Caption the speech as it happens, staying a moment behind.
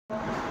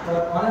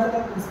Our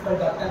Honorable Principal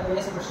Dr.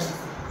 A.S. Prashanthi.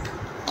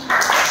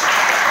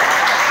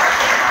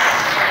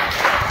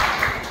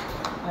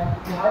 And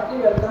we heartily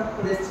welcome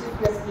today's Chief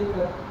Guest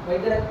Speaker,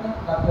 Vaidyaratna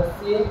Dr.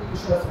 C.A.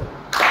 Kishore sir.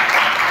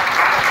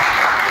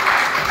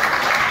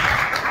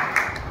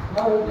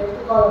 Now we would like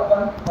to call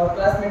upon our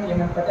classmate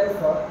M. Patel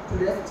for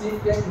today's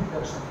Chief Guest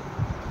introduction.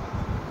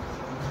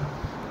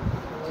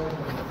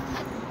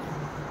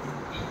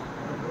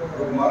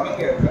 Good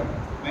morning everyone.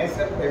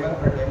 Myself M.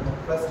 Patel,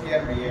 first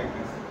year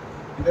BAMS.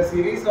 In the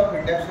series of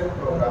induction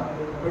program,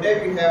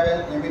 today we have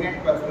an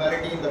eminent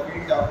personality in the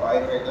field of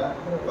Ayurveda,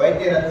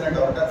 Vaidyaratna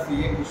Dr.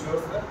 C.A. Kishore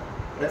sir,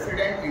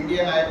 President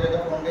Indian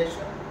Ayurveda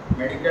Foundation,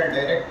 Medical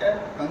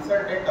Director,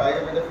 Consultant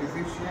Ayurveda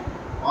Physician,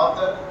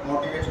 Author,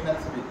 Motivational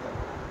Speaker.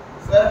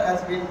 Sir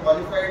has been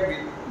qualified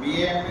with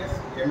BAMS,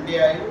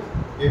 MDIU,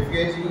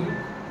 FAGE,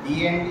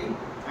 DND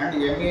and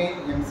MA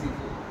in MCK.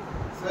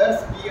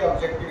 Sir's key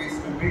objective is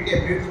to build a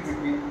bridge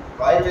between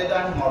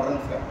Ayurveda and modern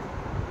science.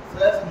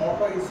 Sir's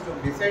motto is to,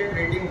 beside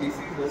treating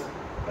diseases,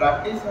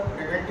 practice of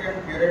preventive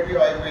and curative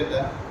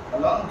Ayurveda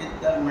along with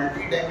the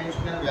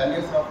multi-dimensional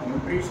values of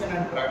nutrition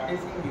and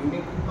practicing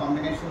unique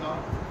combination of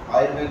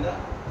Ayurveda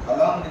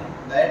along with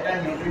diet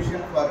and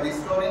nutrition for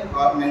restoring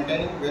or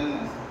maintaining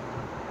wellness.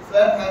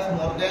 Sir has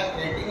more than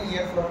 18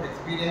 years of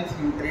experience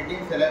in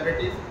treating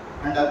celebrities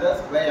and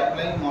others by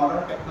applying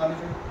modern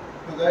technology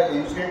to the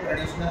ancient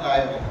traditional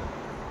Ayurveda.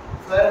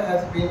 Sir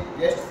has been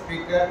guest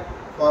speaker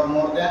for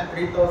more than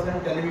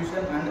 3,000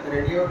 television and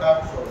radio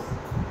talk shows.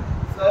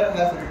 Sir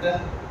has written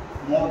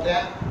more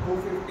than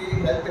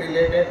 250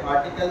 health-related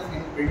articles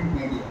in print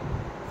media.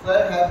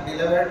 Sir has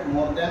delivered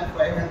more than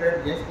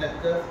 500 guest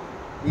lectures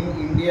in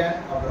India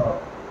and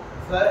abroad.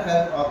 Sir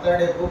has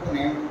authored a book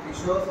named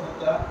Kishore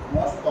Sutra,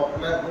 most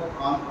popular book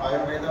on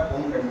Ayurveda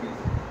home remedies.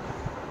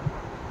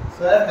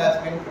 Sir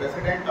has been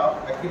president of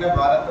Akhila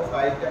Bharata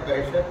Sahitya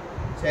Parishad,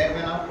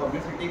 chairman of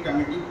Publicity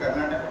Committee,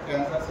 Karnataka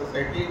Cancer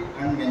Society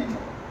and many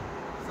more.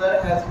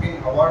 Sir has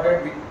been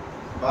awarded with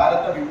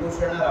Bharata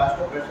Vibhushana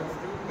Rashtra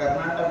Prashasti,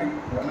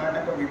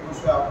 Karnataka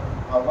Vibhusha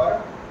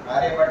Award,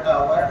 Aryabhatta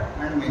Award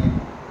and many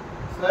more.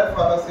 Sir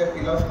follows a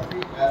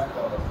philosophy as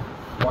follows: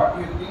 what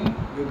you think,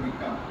 you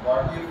become;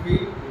 what you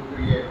feel, you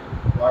create;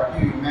 what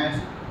you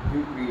imagine,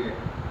 you create.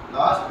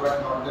 Last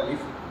but not the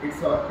least,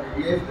 it's our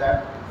privilege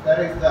that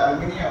Sir is the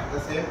alumni of the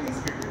same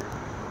institute.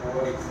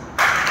 Over it.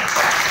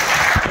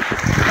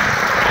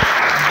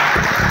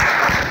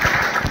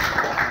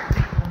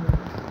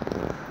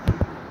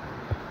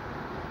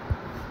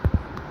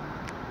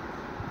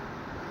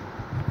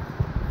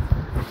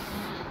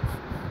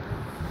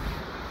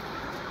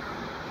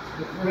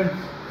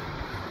 Students,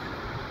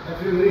 I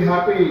feel very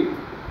happy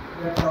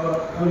that our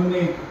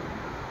alumni,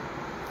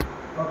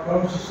 our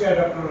Param Shishya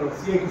Dr.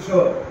 C.A.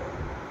 Kishore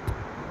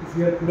is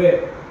here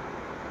today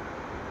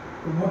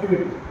to motivate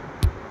you.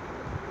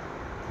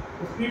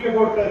 To speak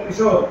about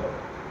Kishore.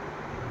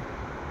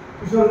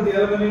 Kishore is the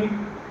alumni,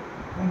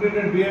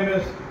 completed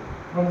BMS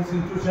from this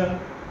institution,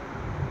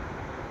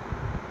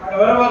 and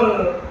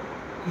wherever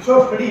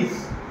Kishore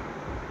studies,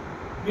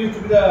 he used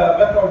to be the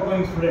best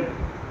outgoing student.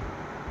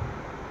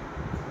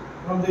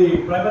 From the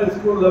primary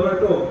school level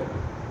to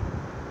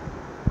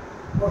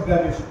post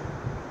graduation.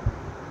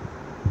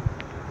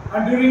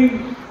 And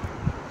during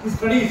his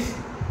studies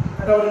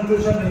at our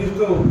institution, he used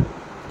to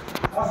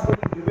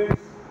participate in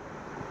debates,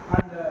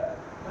 and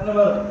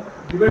whenever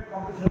debate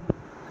competition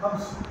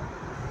comes,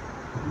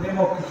 the name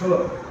of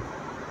Kishore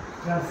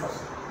stands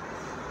first.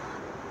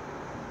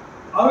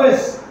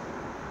 Always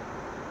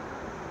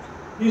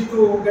he used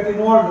to get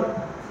involved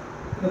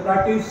in the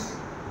practice,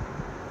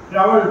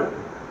 travelled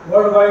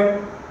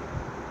worldwide.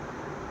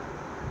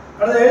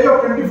 At the age of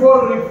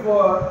 24, if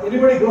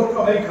anybody goes to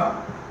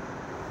America,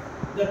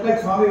 just like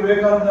Swami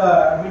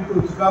Vivekananda went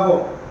to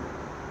Chicago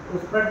to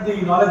spread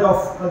the knowledge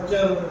of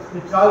culture,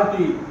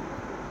 spirituality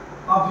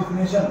of this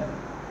nation,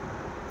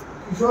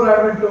 Kishore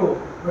had went to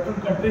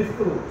Western countries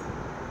to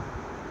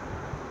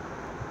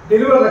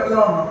deliver a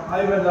lecture on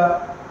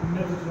Ayurveda,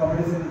 Indian system of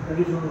medicine,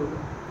 traditional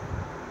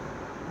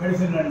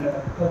medicine and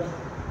culture.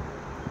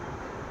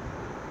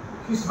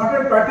 He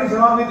started practice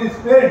along with his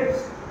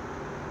parents,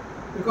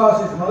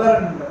 because his mother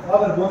and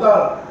father both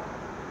are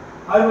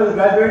Ayurveda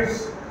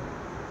graduates.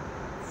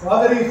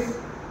 Father is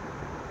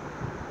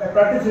a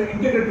practitioner in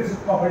integrated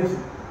system of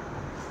medicine.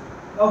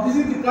 Now this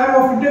is the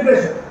time of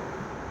integration.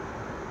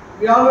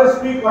 We always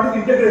speak what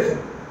is integration.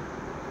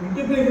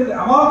 Integration is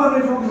the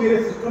amalgamation of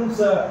various systems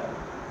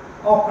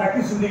of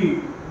practice in the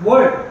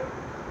world.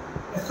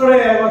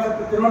 Yesterday I was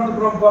at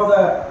Tirunelveli for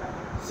the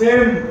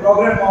same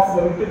program of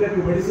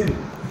integrative medicine,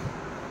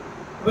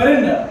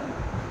 wherein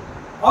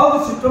all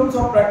the systems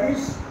of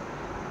practice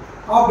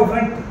of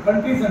different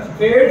countries and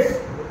states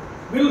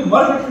will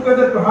merge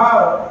together to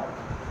have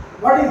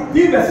what is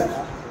the best.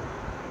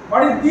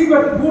 What is the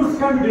best goods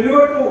can be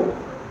delivered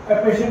to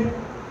a patient.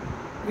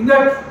 In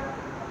that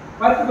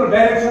particular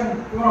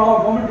direction, even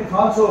our government is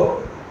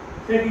also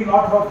taking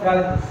lots of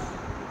challenges.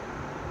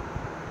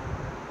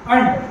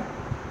 And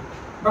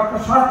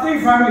Dr.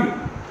 Shastri family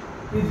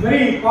is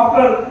very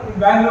popular in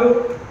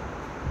Bangalore.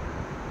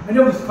 many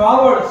of the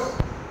scholars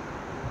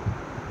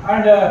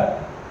and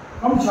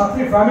from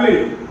Shastri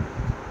family,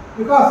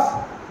 because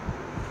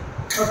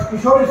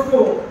Kishore is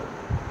to,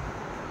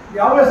 we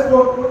always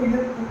go in a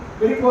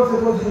very close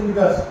association with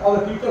us, all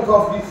the teachers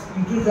of this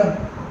institution.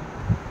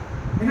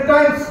 Many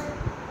times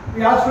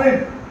we asked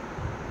him,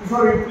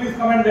 Kishore, will you please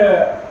come and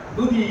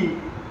do the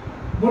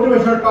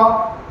motivational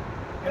talk,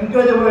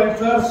 encourage our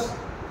youngsters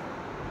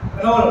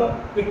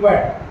whenever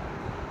required.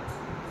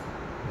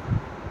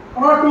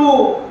 One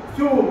or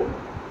two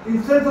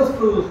instances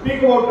to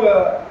speak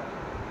about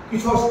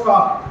Kishore's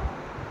talk.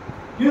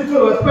 He used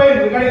to explain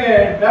regarding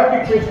a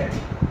diabetic patient.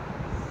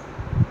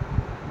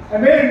 A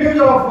male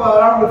individual of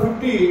around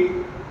 50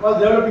 was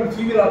developing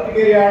severe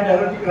urticaria and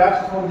allergic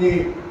rashes on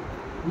the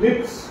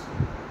lips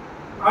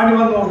and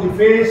even on the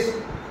face.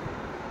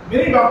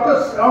 Many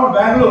doctors around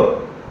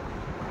Bangalore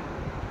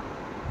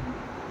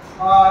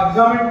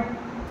examined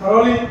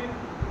thoroughly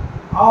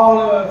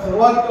all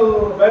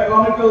cervical,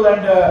 biochemical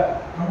and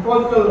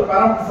oncological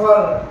parameters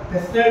were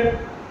tested.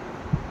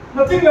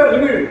 Nothing were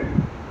revealed.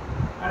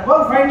 And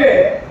one fine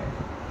day,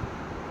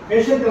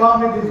 patient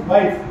along with his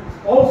wife,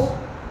 spouse,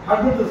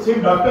 had been to the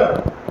same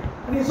doctor,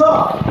 and he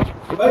saw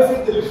the wife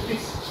with the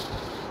lipsticks.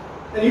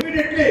 Then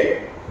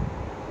immediately,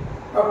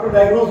 doctor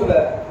diagnosed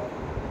that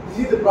this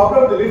is the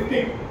problem with the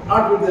lipstick,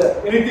 not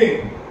with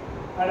anything.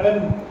 And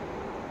when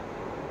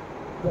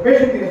the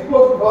patient is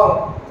exposed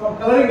for some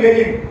coloring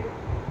agent,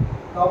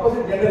 the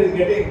opposite gender is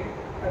getting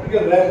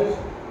arterial rashes.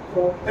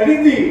 So that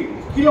is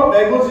the skill of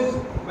diagnosis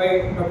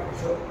by Dr.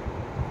 Kishore.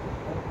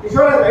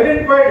 Kishore has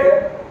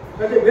identified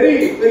such a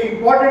very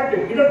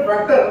important hidden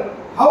factor,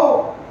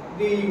 how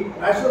the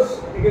rashes,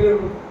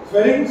 particularly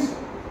swellings,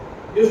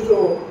 used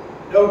to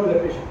develop the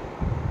patient.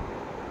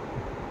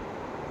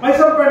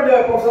 Myself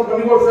and Professor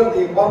Panigot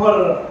sir, the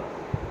former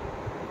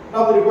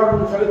of the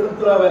Department of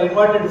Sharitantra, were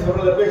invited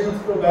several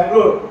patients to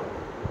Bangalore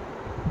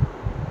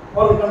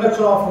for the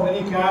conduction of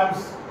many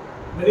camps,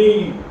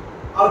 many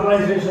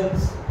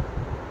organizations.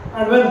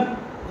 And when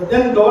the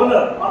then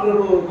governor,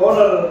 Honorable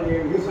Governor,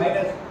 His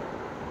Highness,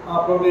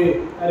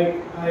 probably I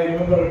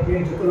remember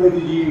Queen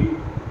Chaturvedi ji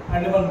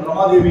and even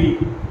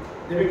Ramadevi,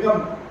 they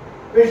become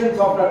patients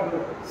of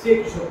Dr. C.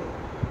 Kishore.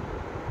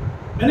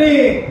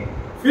 Many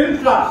film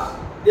stars,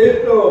 they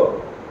used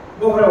to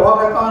go for a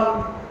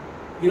walkathon,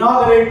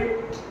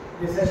 inaugurate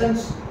the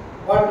sessions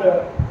what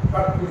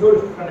Dr. Kishore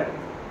used to conduct.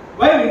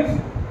 Why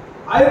means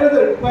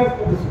Ayurveda requires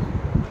publicity,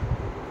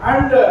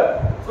 and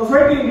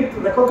society needs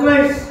to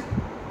recognize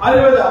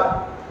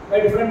Ayurveda by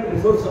different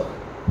resources.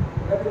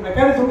 That the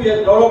mechanism he has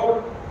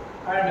developed,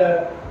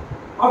 and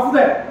after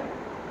that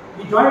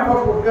he joined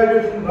for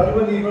postgraduation in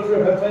Rajabandhi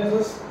University of Health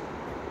Sciences,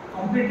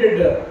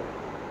 completed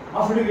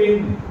master degree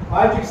in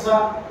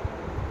Ayurveda.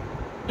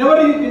 Never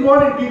is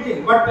involved in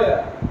teaching, but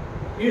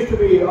he used to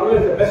be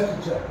always the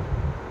best teacher.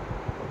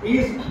 He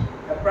is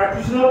a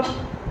practitioner,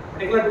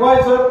 medical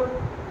advisor,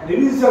 and a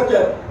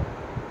researcher.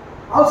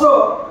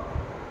 Also,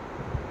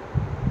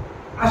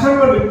 as and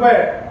when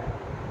required,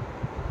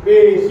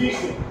 we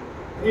seek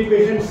any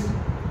patients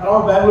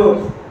around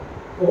Bangalore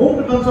for whom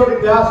to consult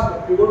if they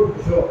ask, we go to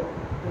Kishore.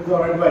 That is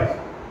our advice.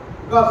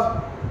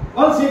 Because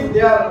once if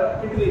they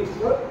are into the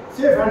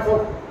safe hands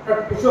of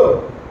Dr.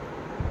 Kishore,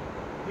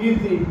 he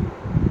is the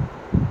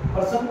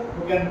person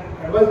who can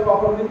advise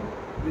properly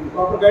with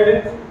proper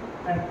guidance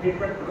and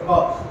treatment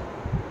protocols.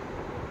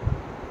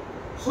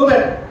 So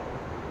that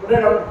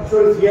today Dr.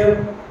 Kishore is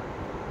here.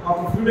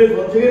 After a few days,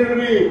 once again we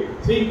will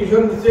be seeing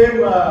Kishore in the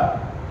same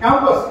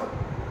campus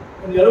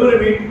in the alumni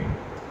meet.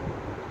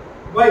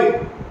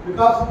 Why?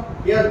 Because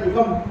he has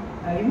become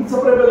an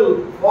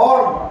inseparable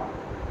form,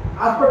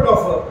 aspect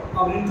of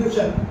our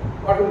institution,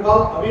 what we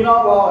call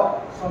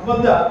Abhinava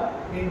Sambandha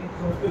in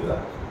Sanskrit.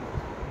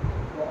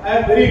 So I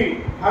am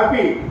very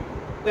happy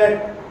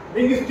that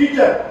being his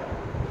teacher,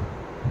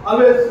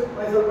 always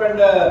myself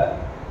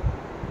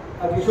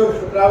and Kishore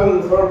should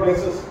travel several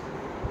places.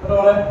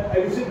 Whenever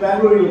I visit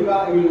Bangalore,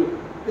 I will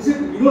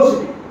visit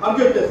university,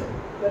 RGHS.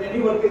 If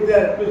any work is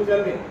there, please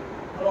tell me.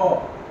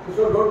 No,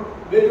 Kishore,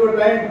 don't waste your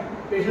time.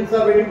 Patients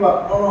are waiting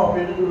for. No,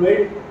 patients will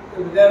wait. They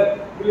will be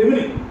there till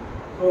evening.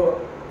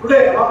 So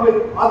today, along with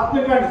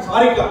Atmika and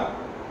Sarika,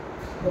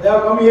 they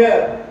have come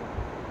here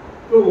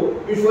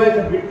to visualize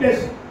and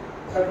witness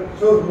Dr.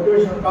 Kishore's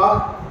motivational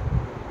talk.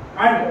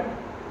 And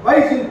by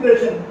his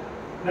inspiration,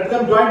 let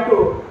them join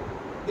to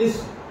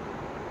this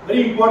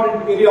very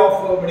important area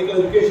of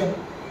medical education,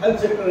 health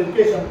sector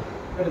education,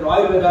 that is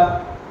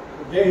Ayurveda.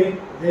 Jai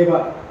Hind, Jai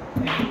Bharat.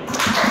 Thank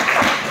you.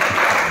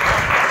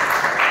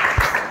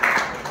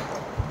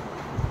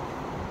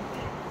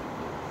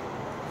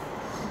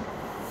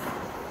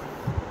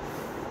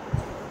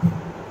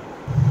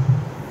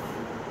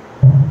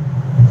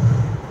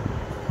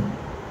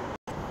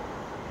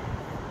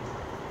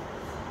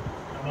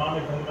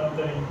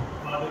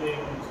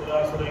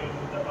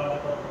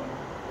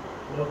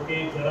 लोके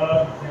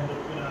जराभ्यं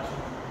दुःखिनाशं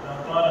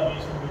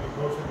दातारमीशं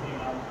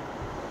विघोषतीनां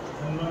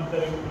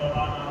धन्वन्तरिं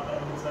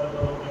प्रमाणातं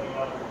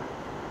सर्वरोगनिवारणं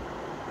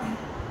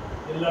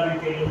ಎಲ್ಲ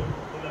ರೀತಿಯಲ್ಲೂ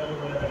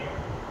ಎಲ್ಲರಿಗೂ ಒಳ್ಳೆಯದಾಗಿ.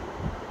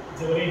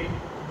 It's a very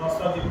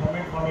nostalgic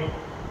moment for me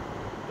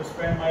to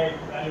spend my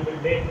valuable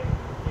day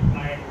in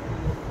my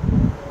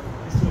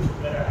institution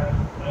where I have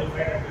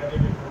qualified and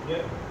graduated from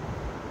here.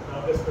 The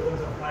august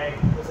presence of my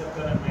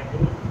preceptor and my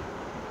guru,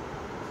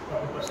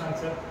 Dr. Prashant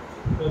sir,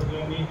 who has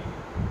given me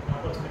an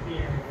opportunity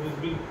and who has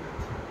been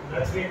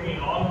nurturing me in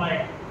all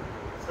my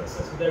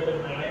success that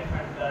in my life,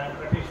 and I am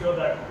pretty sure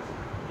that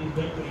he is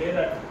going to lay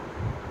that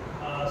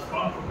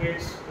strong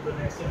footprints to the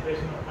next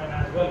generation of mine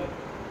as well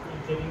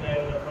in taking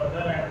Ayurveda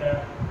further. And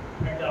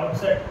at the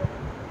outset,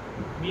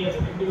 me as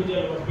an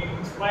individual was being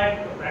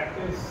inspired to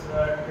practice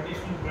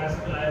traditional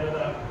classical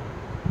Ayurveda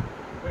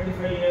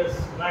 25 years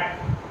back,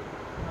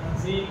 and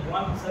seeing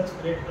one such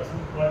great person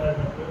called as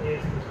Dr.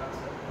 A.S. Prashant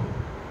sir.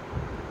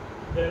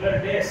 There were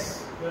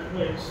days in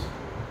which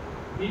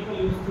people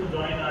used to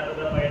join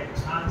Ayurveda by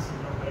chance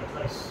and not by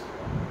choice.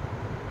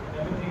 And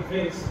everything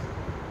fails,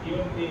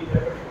 even the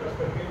therapeutic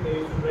perspective, they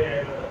used to try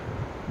Ayurveda.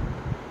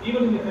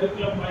 Even in the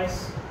curriculum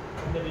wise,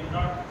 when they did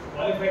not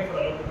qualify for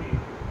allopathy,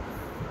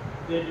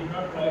 they did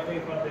not qualify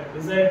for their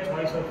desired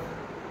choice of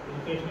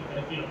educational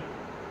curriculum,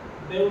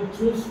 they would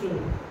choose to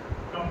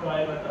come to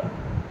Ayurveda.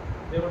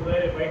 They would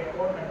wear a white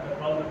coat and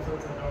call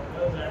themselves as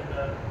doctors, and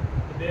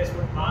the days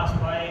would pass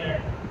by,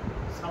 and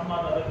some or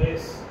other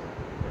days,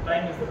 the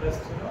time is the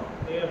best,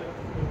 there to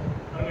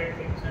forget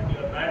things, and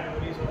your bad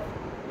memories of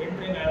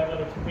entering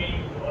Ayurveda with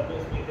pain will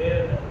always be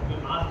there, that will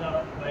be masked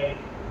up by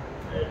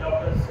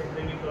doctors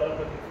entering into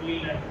allopathy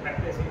field and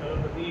practicing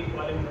allopathy,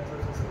 calling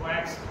themselves as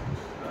quacks.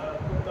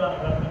 Kutta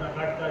and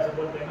Katka is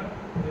about them.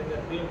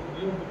 They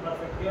would be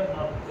perfect here,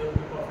 not they would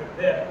be perfect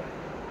there.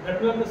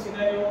 That was the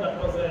scenario,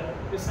 that was a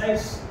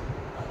precise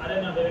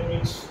arena in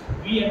which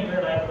we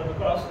entered Ayurveda,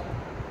 because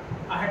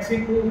I had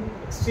seen two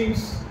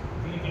extremes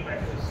clinical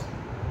practice.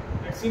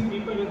 I had seen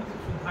people with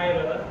Shuddha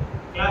Ayurveda,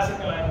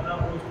 classical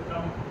Ayurveda, who used to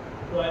come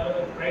to Ayurveda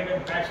with pride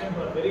and passion,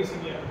 who are very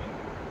senior to me.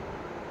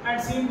 I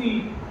had seen the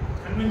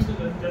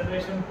conventional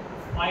generation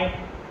of my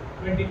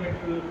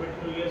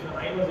 22 years when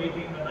I was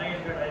 18, when I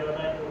entered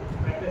Ayurveda, to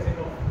practicing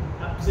of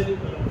absolute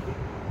allopathy.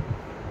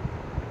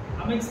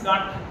 Amidst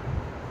that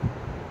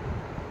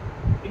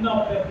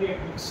inappropriate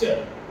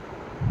mixture,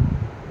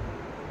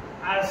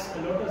 as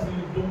a lotus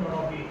lily bloomed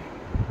out of the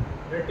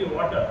dirty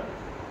water,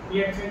 we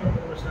had seen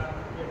Dr. Prashant,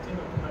 we had seen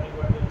Dr.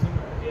 Manikwat, we had seen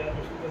Dr. J.R.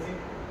 Vishnu,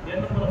 the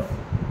number of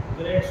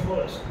great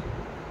souls,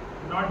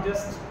 not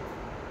just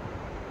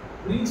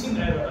preaching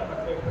Ayurveda,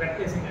 but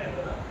practicing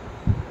Ayurveda.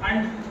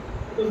 And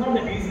it was not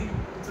that easy.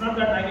 It's not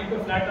that I need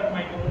to flatter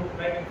my guru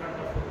right in front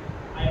of him.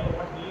 I know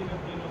what he is and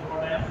he knows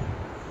what I am.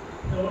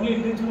 The only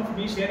intention of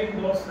me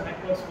sharing those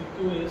anecdotes with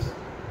you is,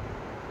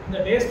 in the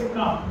days to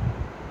come,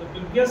 the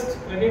biggest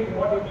credit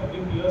what you can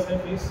give to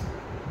yourself is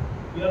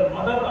your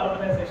mother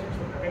organization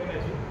should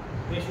recognize you,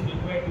 they should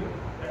invite you.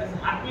 That is the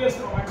happiest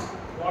moment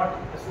what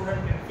a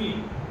student can feel,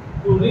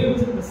 to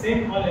revisit the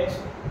same college,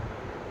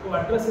 to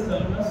address his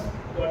alumnus,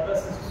 to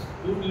address his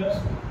juniors,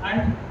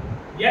 and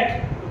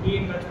yet to be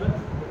in touch with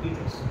the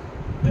teachers.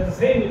 There is a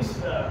saying which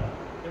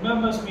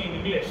remembers me in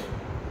English: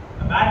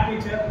 a bad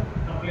teacher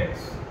complains,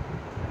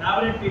 an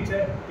average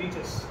teacher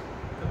teaches,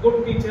 a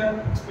good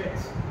teacher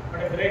explains,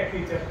 but a great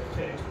teacher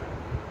shall inspire.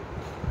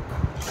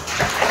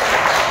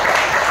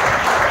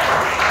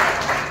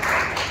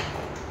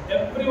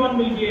 Everyone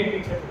will be a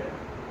teacher today.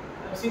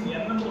 I have seen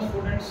n number of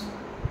students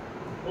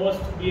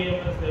post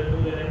BAMS, they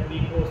will do their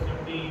MD, post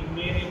MD,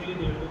 invariably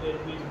they will do their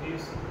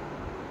PhDs.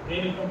 They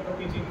will come to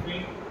teaching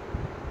field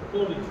for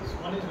two reasons.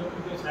 One is going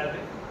to be salary,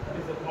 that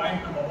is the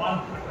point number one,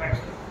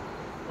 attraction.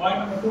 Point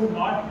number two,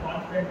 not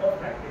confident of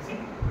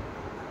practicing.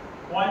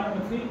 Point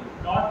number three,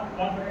 not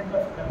confident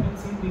of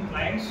convincing the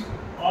clients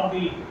or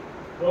the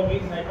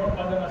yogis. I don't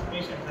call them as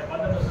patients, I call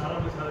them as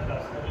Narodi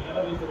Sadhakas. I will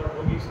never use the word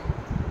yogis.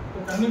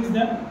 To convince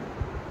them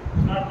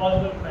is not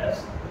possible for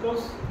us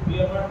because we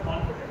are not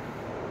confident.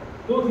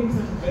 Two things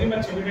is very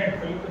much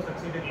evident for you to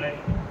succeed in life.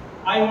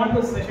 I want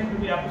this session to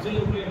be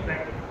absolutely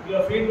interactive. You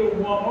are free to move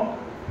about.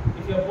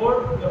 If you are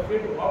bored, you are free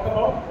to walk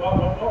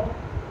about.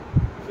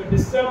 If you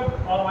disturb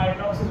or my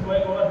talks is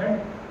going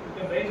overhead,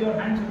 you can raise your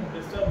hands and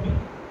disturb me,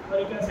 or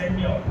you can send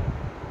me out.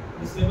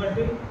 This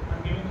liberty I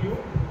am giving to you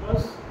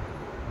because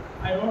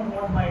I don't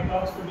want my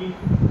talks to be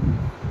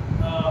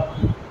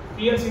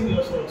piercing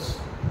your souls.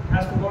 It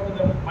has to go to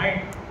the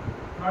mind,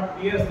 not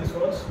pierce the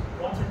souls.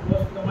 Once it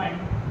goes to the mind,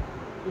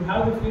 you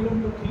have the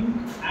freedom to think,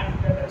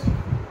 act, and achieve.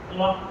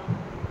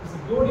 It's a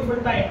beautiful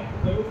time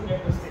for you to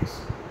make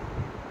mistakes.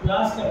 You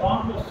ask a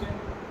wrong question,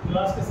 you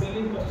ask a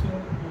silly question,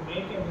 you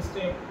make a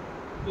mistake,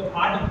 you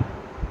pardon.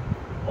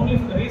 Only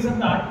for the reason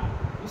that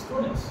the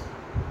students,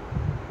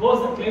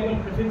 those that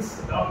label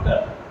prefix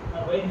doctor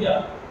or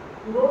Vaidya,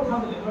 you don't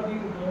have the liberty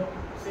to do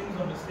sins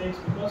or mistakes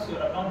because you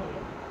are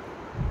accountable.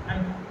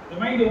 And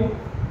remind you,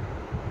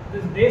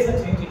 these days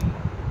are changing,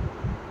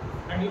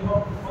 and you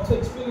have also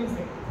experienced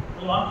it.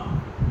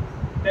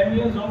 10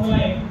 years down the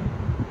line,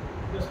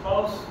 your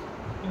spouse,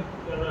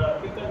 your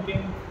thick and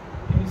thin,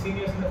 any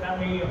seniors in the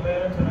family, your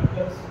parents or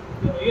uncles,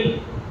 if they are ill,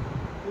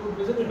 you would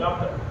visit a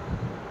doctor,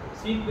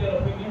 seek their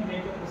opinion,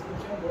 take a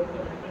prescription, go to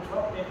the medical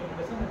shop, take a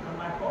medicine, and come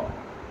back home.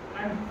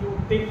 and you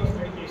would take those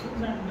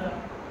medications and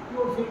you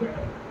would feel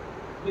better.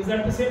 Is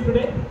that the same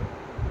today?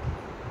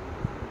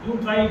 You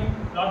tried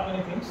lot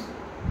many things.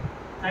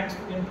 Thanks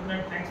to the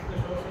internet, thanks to the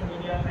social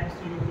media, thanks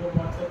to YouTube,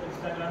 WhatsApp,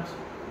 Instagrams,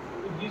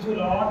 it gives you a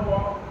lot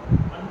of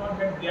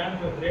unwanted gyan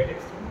to a great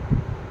extent.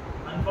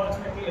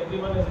 Unfortunately,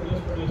 everyone is a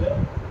news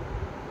producer.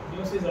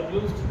 News is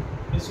abused,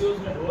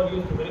 misused and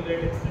overused to a very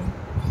great extent.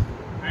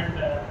 And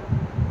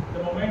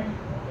the moment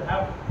you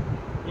have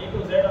A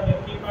to Z on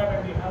your keypad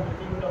and you have a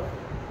little bit of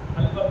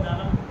Alpa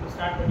Jnanam to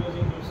start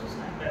producing news,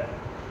 and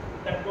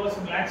that goes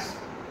in lakhs.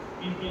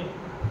 People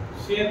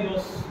share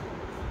those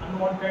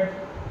unwanted,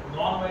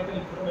 non-vital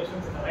information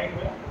in the right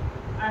way,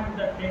 and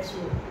that makes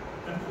you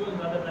confused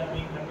rather than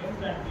being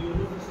convinced, and you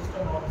lose the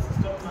system or the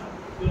system,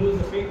 you lose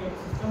the faith of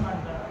the system,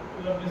 and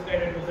you are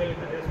misguided result in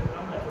the days to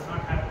come. That will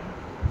not happen.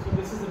 So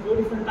this is a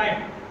beautiful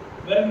time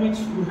wherein which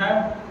you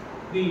have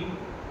the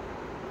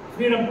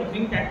freedom to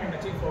think, act and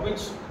achieve, for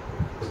which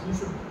you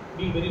should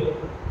be very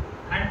open.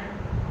 And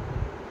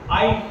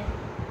I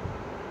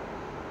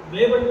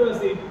label you as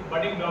the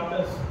budding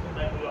doctors in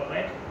my club,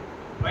 right?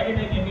 Why did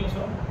I name you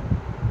so?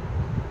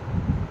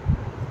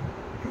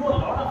 You have a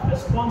lot of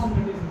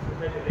responsibilities in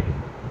society, right?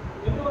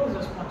 Everyone is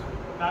responsible.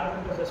 A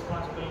carpenter is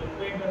responsible, a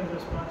painter is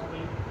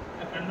responsible,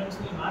 a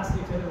conventional maths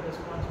teacher is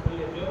responsible,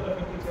 a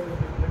geography teacher is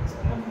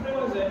responsible,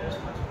 everyone is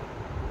responsible.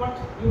 But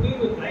you deal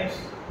with lives,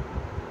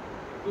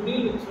 you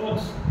deal with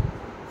souls,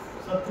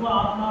 Sattva,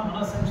 Atma,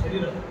 Manas and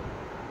Sharira.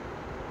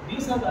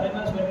 These are the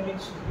arenas where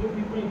which you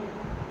people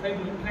try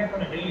to interact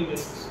on a daily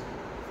basis,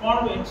 for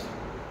which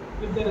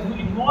if there is no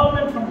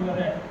involvement from your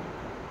end,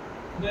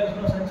 there is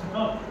no sense at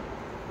all.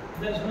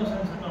 There is no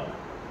sense at all.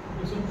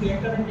 You simply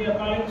enter into your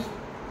college,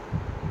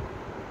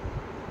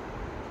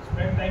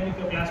 spend time with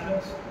your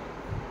classmates,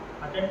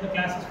 attend the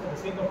classes for the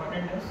sake of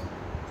attendance,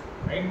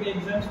 write the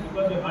exams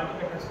because your hall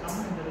ticket has come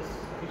and there is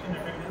sufficient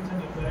attendance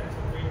and your parents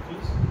have paid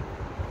fees.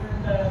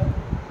 And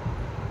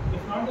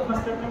if not the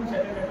first attempt,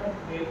 second attempt,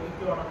 they will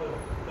pick you out of the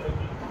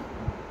curriculum.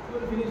 You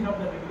will finish up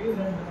the degrees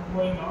and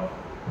going out,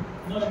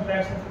 no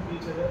interactions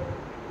with each other,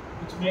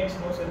 which makes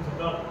no sense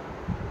at all.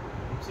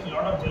 Seeing a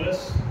lot of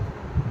jealous,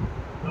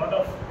 lot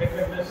of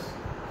hatredness,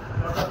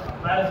 lot of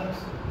comparisons.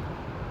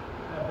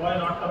 A boy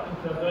not talking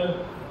to a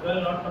girl,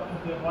 girl not talking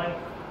to a boy,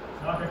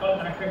 not at all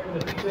connected to the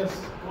teachers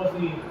because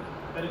the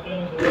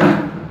curriculum is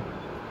over.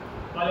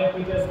 Calling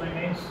teachers by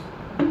names,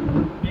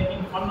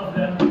 making fun of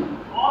them.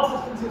 All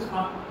such things is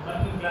fun.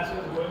 Bunking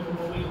classes, going to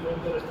movies,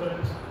 going to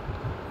restaurants,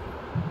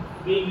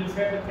 being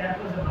inside the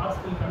campus and not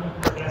still coming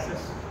to the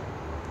classes.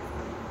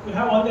 You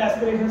have all the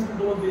aspirations to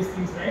do these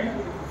things, right?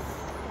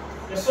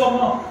 Yes or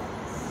no?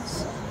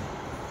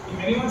 If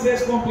anyone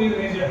says no, please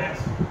raise your hands.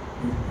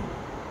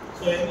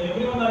 So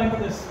everyone are into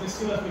this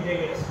mischievous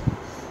behaviors.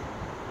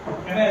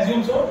 Can I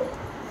assume so?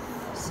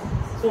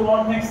 So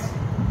what next?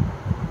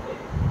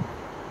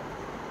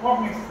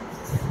 What next?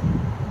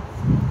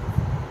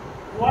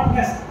 What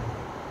next?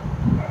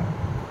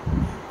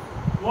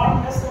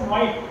 What next and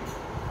why?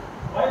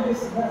 Why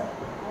this and that?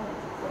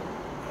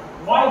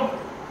 Why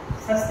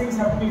such things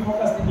have to be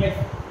focused in life?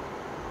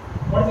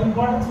 What is the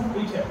importance of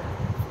teacher?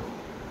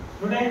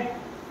 Today,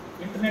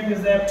 internet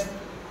is there.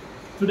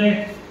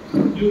 Today,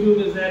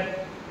 YouTube is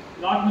there.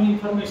 Lot many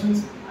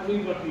informations are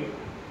being got to you.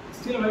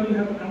 Still, why do you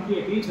have to come to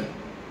a teacher?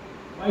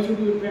 Why should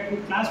you interact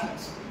with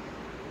classmates?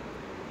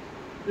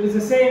 There is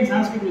a saying in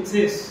Sanskrit which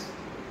says,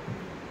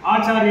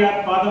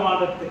 Acharya Padam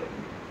Adatte,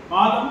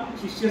 Padam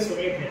Shishya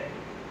Sumedhya,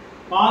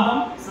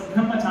 Padam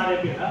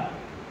Sadharmacharya,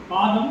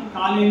 Padam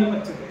Kalena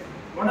Pachate.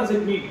 What does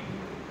it mean?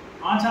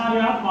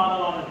 Acharya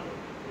Padam Adatte.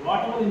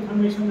 Whatever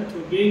information that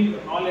you gain in the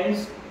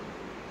college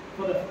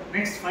for the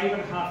next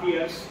 5.5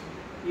 years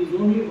is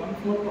only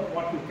 1/4 of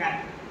what you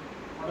can.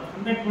 Out of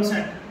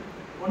 100%,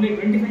 only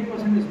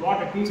 25% is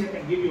what a teacher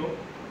can give you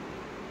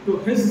to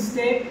his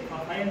stay for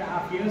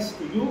 5.5 years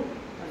to you,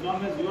 as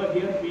long as you are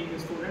here being a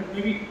student.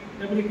 Maybe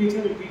every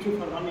teacher will teach you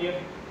for 1 year,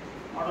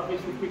 out of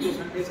which 52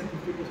 Sundays and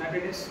 52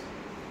 Saturdays,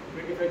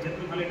 25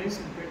 general holidays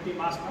and 20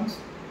 mass months,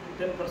 and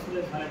 10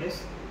 personal holidays.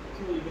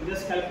 So you can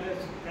just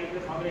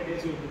calculate how many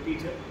days you will be a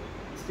teacher.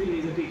 Still he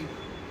is a teacher.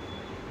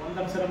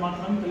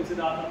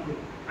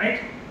 Right?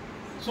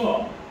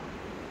 So,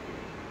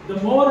 the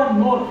more and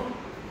more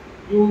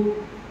you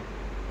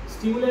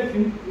stimulate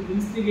him, you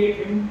instigate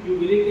him, you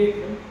irritate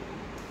him,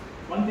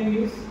 one thing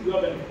is you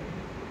are benefiting.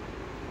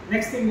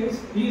 Next thing is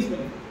he is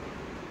benefiting.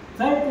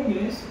 Third thing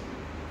is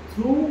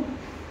through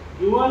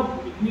your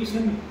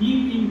ignition, he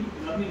being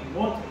learning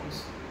more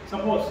things.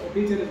 Suppose a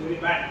teacher is very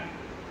bad,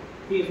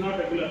 he is not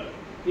regular,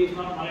 he is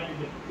not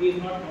knowledgeable, he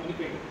is not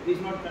communicative, he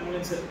is not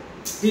convincing,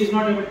 he is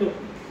not able to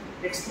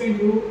explain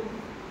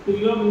to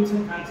your whims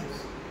and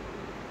fancies.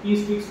 He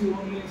speaks to you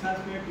only in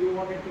Sanskrit, you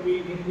want it to be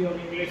in Hindi or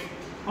English.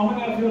 How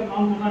many of you are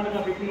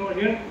non-Karnataka people over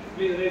here?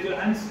 Please raise your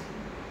hands.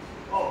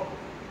 Oh,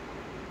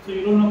 so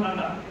you don't know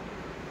Kannada.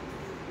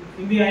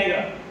 Hindi आएगा,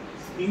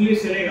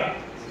 English चलेगा,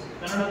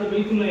 कन्नड़ा तो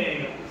बिल्कुल नहीं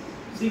आएगा.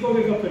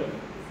 सीखोगे कब फिर?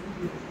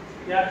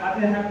 क्या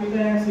खाते हैं, पीते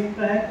हैं,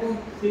 सीखता है तो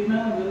सीखना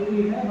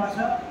जरूरी है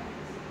भाषा.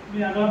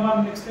 मैं अगला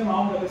बार next time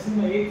आऊँगा. This is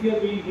my 8th year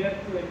being here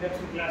to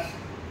induction class.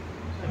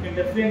 So I can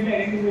definitely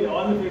identify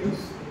all the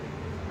faces.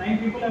 9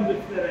 people have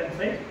lifted their hands,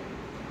 right?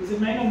 Is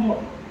it 9 or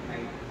more?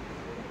 9.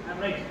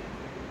 I'm right.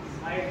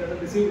 My doesn't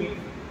deceive me.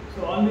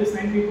 So all these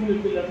 9 people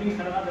will be learning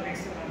Kannada the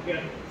next time I'm here,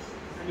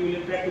 and you will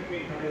interact with me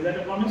in Kannada. Is that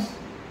a promise?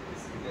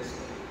 Yes.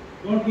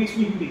 Don't teach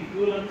me Hindi.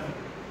 You will learn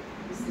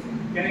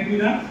Kannada. Can it be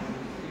done?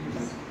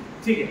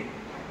 Okay.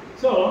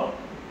 So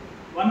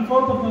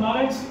 1/4 of the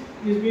knowledge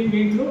is being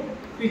gained through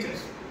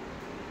teachers.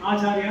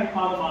 Acharya,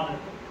 Padam,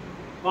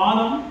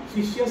 Padam,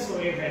 Shishya,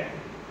 Swayadaya.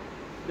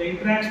 The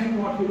interaction,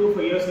 what you do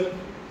for yourself,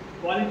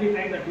 quality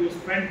time that you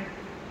spend.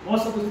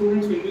 Most of the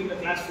students will be in the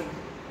classroom.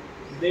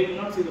 They will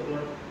not see the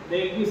board.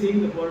 They will be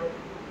seeing the board.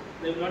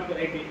 They will not be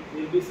writing.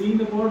 They will be seeing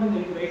the board and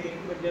they will be writing,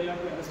 but they will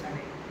not be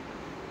understanding.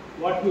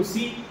 What you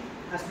see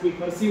has to be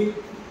perceived.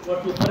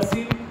 What you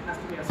perceive has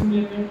to be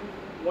assimilated.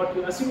 What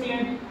you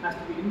assimilate has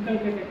to be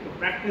inculcated to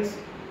practice.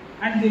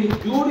 And the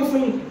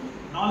beautiful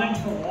knowledge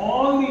from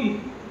all the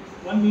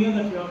 1 year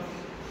that you have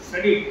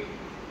studied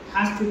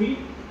has to be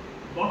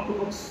brought to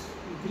books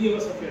in 3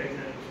 hours of your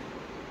examination.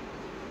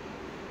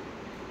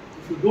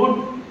 If you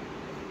don't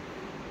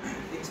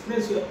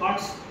express your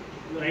thoughts,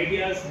 your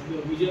ideas,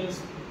 your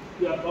visions,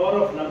 your power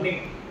of learning,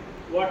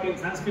 what in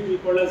Sanskrit we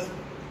call as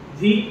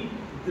Dhi,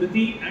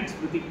 Dhriti and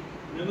Smriti,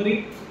 memory,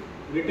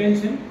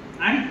 retention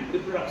and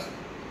reproduction.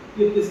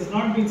 If this has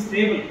not been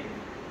stable,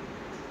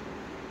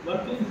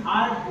 working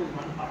hard is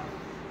one part,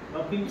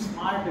 working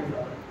smart is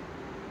the other.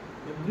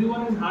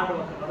 Everyone is hard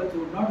worker, otherwise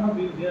you would not have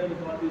been here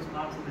with all these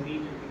marks in the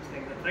NEET and things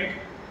like that, right?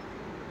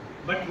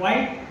 But why?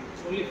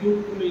 Only few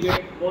people will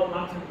get more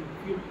marks and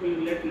few people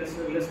will get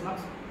less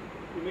marks.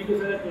 You mean to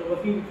say that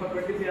working for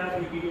 23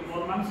 hours will give you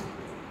more marks,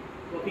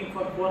 working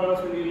for 4 hours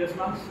will give you less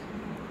marks?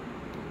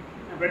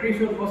 I'm pretty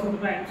sure most of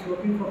the times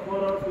working for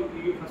 4 hours will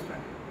give you first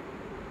rank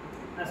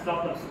as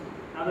toppers,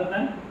 rather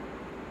than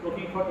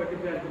working for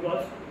 23 hours,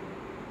 because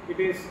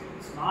it is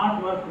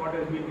smart work what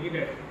has been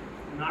needed,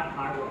 not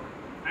hard work.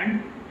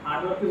 And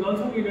hard work is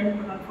also needed,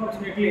 but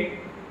unfortunately,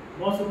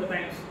 most of the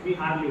times we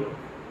hardly work.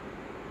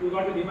 You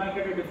got to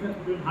demarcate a difference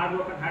between hard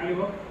work and hardly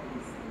work.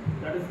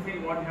 That is the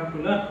thing what you have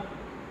to learn.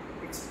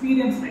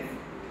 Experience life.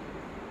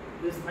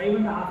 This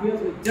 5.5 years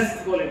will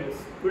just go like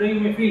this. Today you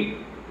may feel,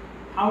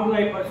 how do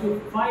I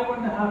pursue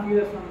 5.5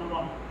 years from now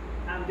on?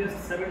 I am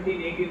just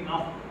 17, 18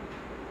 now.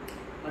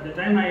 By the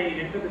time I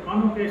enter the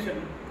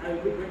convocation, I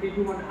will be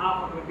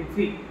 22.5 or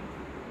 23.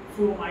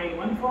 So my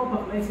 1/4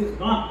 of life is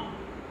gone.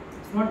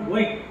 It's not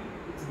going,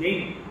 it's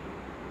gaining.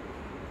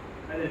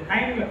 By the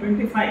time you are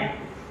 25,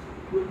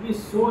 you will be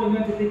so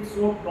energetic,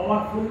 so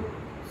powerful,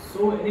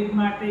 so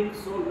enigmatic,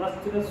 so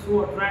lustrous,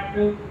 so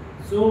attractive,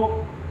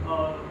 so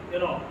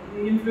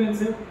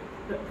influensive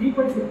that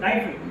people should die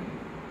for you.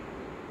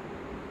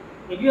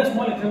 I'll give you a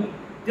small example.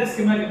 Just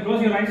imagine,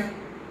 close your eyes.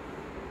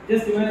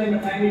 Just imagine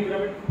a triangle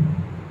pyramid.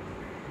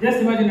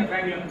 Just imagine a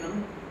triangular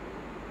pyramid.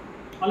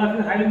 All of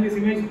you are having this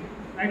image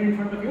right in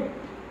front of you.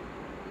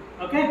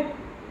 Okay?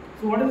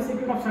 So what is the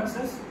secret of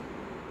success?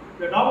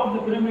 The top of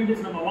the pyramid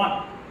is number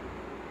 1.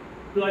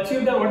 To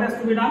achieve that, what has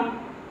to be done?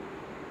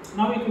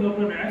 Now you can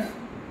open your eyes.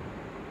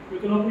 You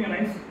can open your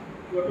eyes.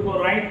 You have to go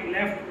right,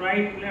 left,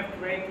 right,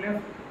 left, right,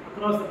 left.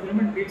 Across the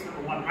pyramid reach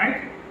number 1, right?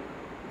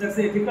 That's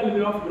the ethical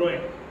way of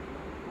growing.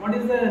 What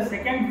is the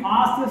second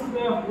fastest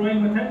way of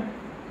growing method?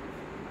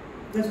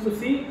 Just to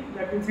see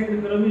that inside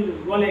the pyramid you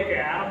go like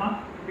an arrow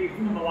mark, reach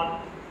number 1.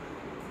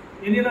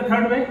 Any other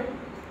third way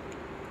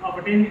of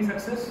attaining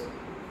success?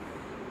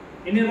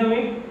 Any other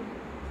way?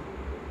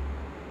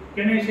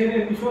 Can I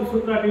share a Kishore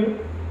Sutra to you?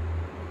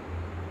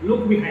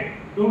 Look behind.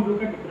 Don't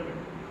look at the pyramid.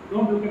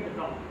 Don't look at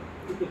the top.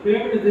 If the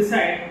pyramid is this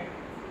side,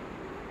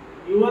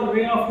 your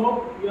way of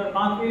hope, your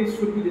pathway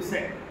should be this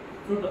side.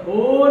 So the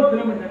whole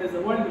pyramid, that is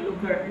the world, will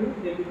look at you,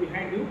 they will be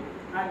behind you,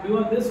 and you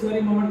are this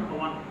very moment number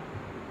 1.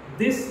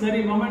 This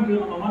very moment you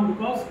are number 1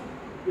 because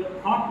your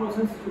thought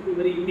process should be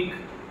very unique.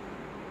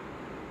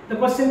 The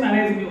question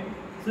arises in you,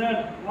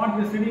 sir, what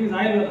we are studying is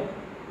Ayurveda,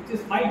 which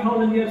is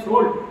 5,000 years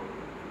old,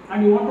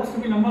 and you want us to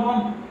be number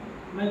 1.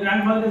 My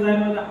grandfather is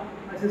Ayurveda,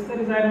 my sister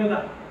is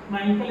Ayurveda,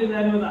 my uncle is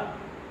Ayurveda,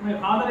 my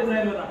father is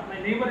Ayurveda, my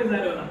neighbor is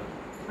Ayurveda,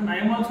 and I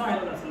am also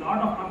Ayurveda. There's a lot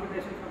of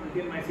competition from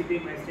within my city,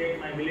 my state,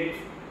 my village,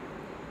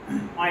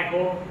 my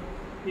home,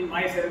 in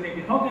my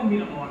serenity. How can we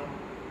be number 1?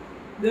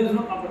 There is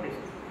no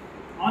competition.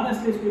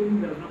 Honestly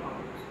speaking, there is no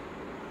competition.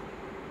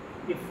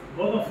 If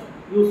both of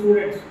you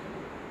students,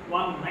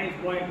 one nice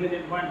boy,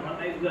 intelligent boy, and one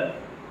nice girl,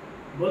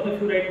 both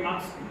of you write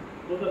marks,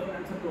 both of you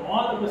answer to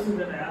all the questions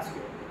that I ask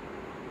you,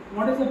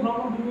 what is the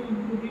problem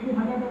to give you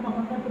 100 out of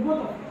 100 to both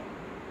of you?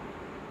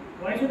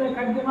 Why should I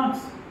cut the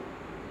marks?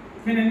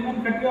 Can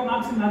anyone cut your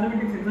marks in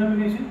mathematics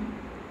examination?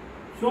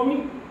 Show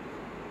me.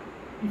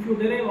 If you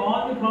derive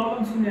all the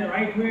problems in the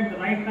right way at the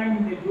right time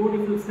in the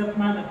beautiful step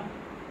manner,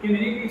 can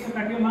any teacher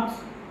cut your marks?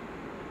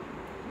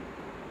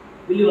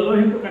 Will you allow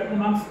him to cut the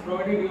marks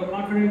provided you are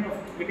confident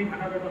of getting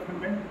 100 out of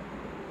 100?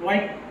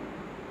 Why?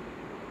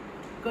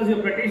 Because you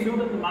are pretty sure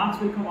that the marks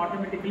will come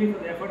automatically for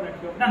the effort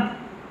that you have done.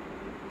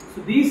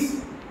 So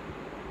these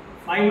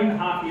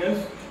 5.5 years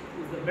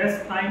is the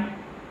best time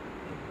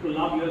to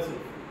love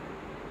yourself.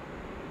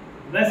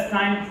 Best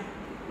time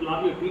to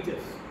love your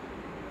teachers.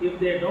 If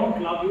they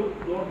don't love you,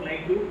 don't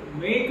like you,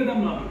 make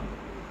them love you.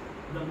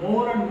 The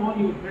more and more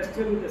you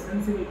pester with a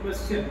sensible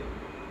question,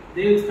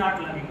 they will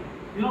start loving you.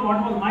 You know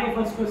what was my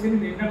first question in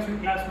the induction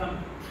class from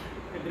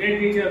a great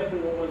teacher who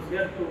was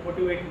there to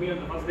motivate me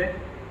on the first day?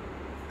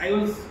 I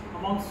was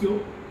amongst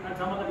you and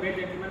some of the great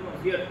gentlemen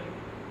was here.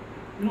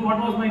 You know what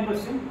was my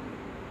question?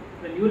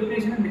 When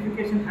urination and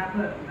defecation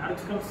happen, urge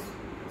comes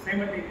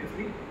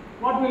simultaneously,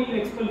 what will you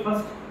expel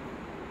first?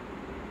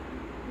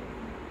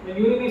 When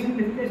urination and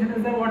defecation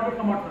is there, what will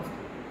come out first?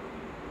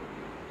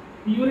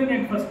 You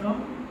urinate first, no?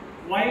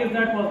 Why is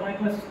that was my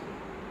question.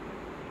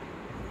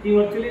 He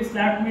actually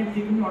slapped me and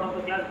kicked me out of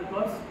the class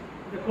because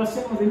the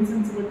question was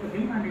insensible to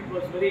him and it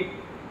was very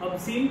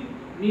obscene,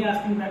 me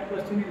asking that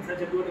question in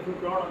such a beautiful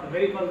crowd on the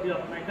very first day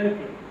of my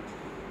curriculum.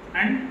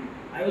 And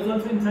I was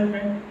also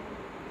insulted.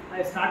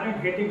 I started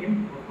hating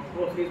him. Of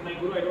course, he is my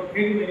guru, I don't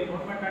hate him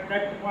anymore, but at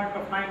that point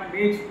of time and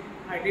age,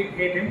 I did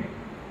hate him.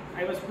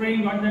 I was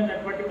praying God that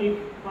that particular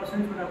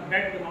person should have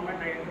died the moment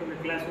I entered the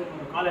classroom or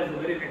the college the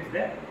very next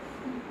day.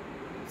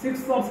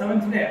 6th or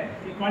 7th day,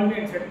 he called me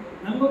and said,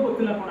 "Nangu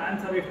gottilla kona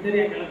answer if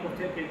there I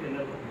question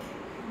keltilla."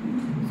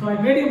 So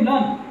I made him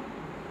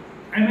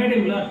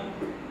learn.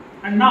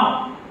 And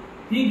now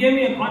he gave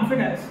me a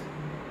confidence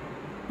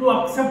to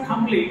accept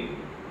humbly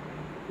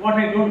what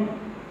I don't know.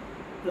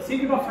 The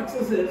secret of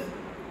success is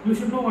you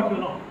should know what you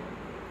know.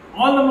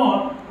 All the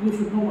more you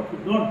should know what you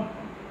don't know.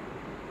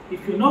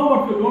 If you know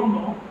what you don't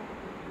know,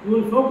 you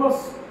will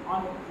focus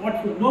on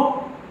what you know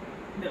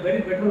in a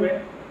very better way.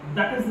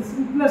 That is the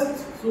simplest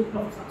secret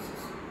of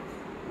success.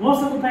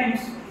 Most of the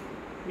times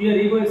we are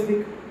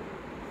egoistic,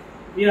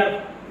 we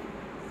are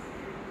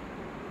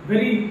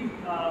very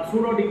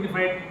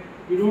pseudo-dignified,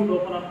 we don't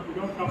open up, we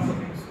don't talk to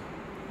things.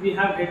 We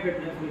have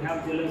hatredness, we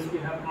have jealous, we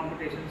have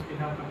competitions, we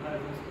have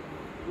comparisons.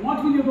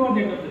 What will you do at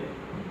the end of the day?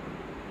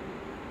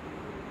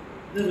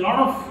 There's a lot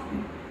of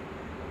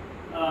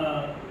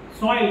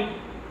soil.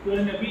 You're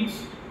in a beach,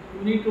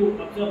 you need to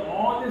observe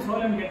all the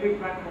soil and get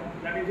it back home.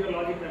 That is your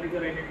logic, that is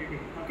your identity.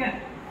 Okay?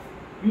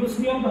 You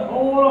smear the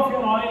whole of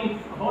your oil,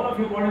 the whole of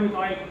your body with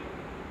oil.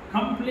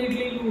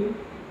 Completely you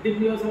dip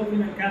yourself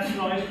in a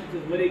castor oil,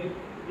 which is very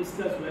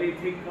viscous, very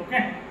thick.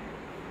 Okay?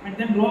 And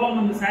then roll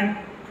on the sand.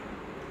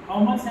 How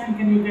much sand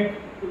can you get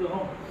to the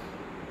home?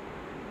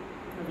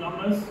 As long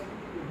as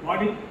your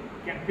body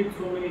can pick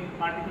so many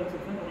particles of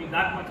sand, only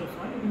that much of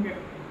soil you can get.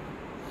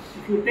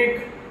 If you take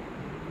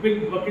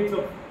big buckets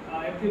of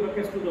empty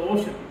buckets to the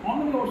ocean, how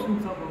many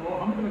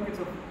buckets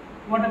of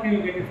water can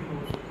you get it from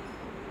the ocean?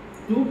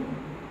 2,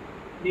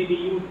 maybe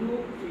E2,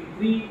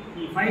 E3,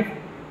 E5.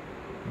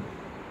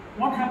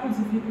 What happens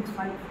if you pick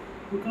 5?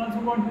 You can also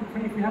go and pick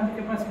 5 if you have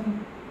the capacity.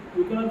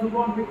 You can also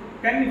go and pick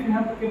 10 if you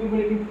have the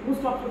capability. Who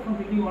stops you from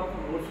picking water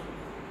from the ocean?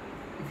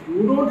 If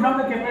you don't have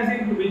the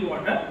capacity to bring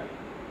water,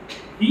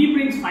 he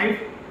brings 5,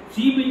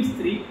 she brings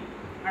 3,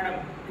 and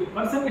a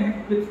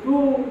person with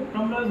 2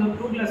 tumblers or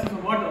 2 glasses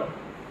of water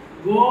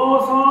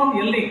goes on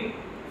yelling,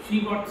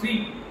 she got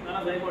 3,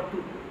 whereas I got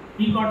 2.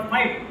 He got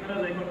 5,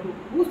 whereas I got 2.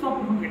 Who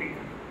stopped you from getting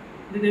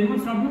that? Did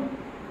anyone stop you?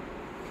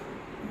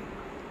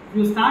 If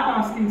you start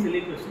asking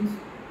silly questions,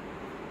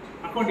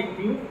 according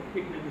to you,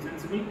 it may be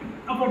sensible.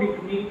 According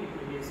to me, it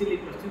may be a silly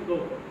question,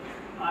 though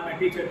I am a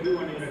teacher to you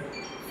and you are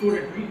a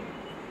student to me.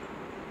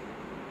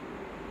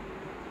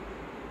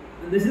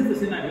 And this is the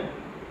scenario.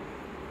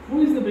 Who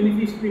is the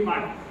beneficiary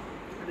part?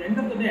 At the end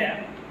of the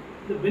day,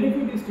 the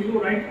benefit is to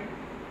you, right?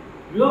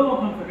 You are more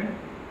confident.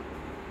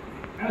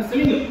 I was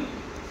telling you,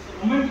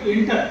 the moment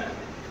you enter,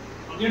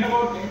 forget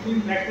about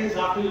entering practice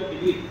after your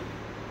degree.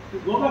 You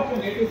go back to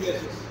your native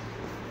places.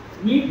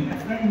 Meet a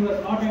friend who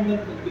has not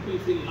entered the medical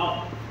field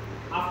now.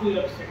 After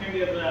your second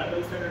year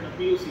 12th standard of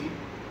PUC,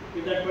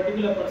 if that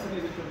particular person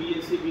is into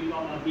BSc,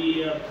 BCom or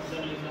BA or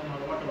journalism or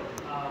whatever,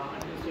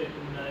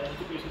 administration,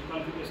 education,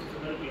 qualifications or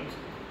curriculums,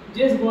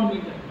 just go and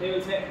meet them. They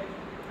will say,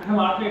 I have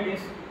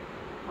arthritis.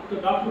 अब तो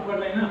doctor पढ़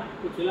रहे हैं ना,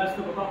 कुछ इलाज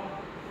तो बताओ.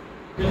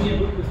 Tell me a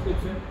good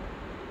prescription.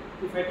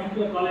 If I come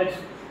to a college,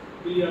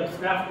 will your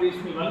staff treat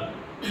me well?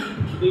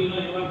 Do you know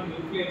anyone who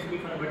influence me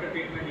for a better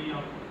treatment in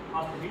your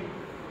hospital?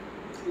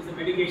 Is the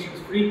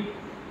medications free?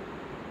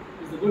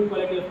 Is the good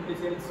quality of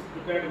medicines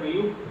prepared by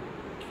you?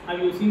 Have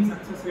you seen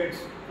success rates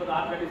for the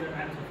arthritis and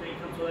hands of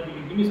income so that you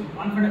can give me some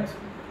confidence?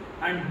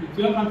 And with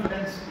your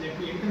confidence, let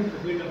me enter the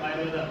field of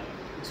Ayurveda,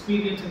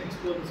 experience and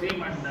explore the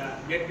same and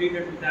get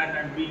treated with that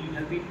and being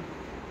healthy.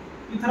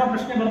 इतना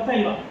प्रश्न बढ़ता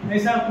ही हुआ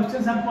ऐसा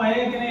question आपको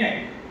आएगा कि नहीं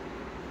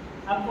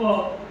आएगा आपको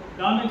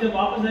गांव में जब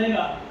वापस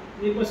आएगा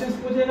ये क्वेश्चन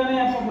पूछेगा नहीं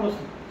आपका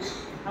पड़ोसी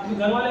आपके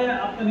घर वाले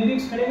आपका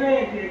निरीक्षण करेगा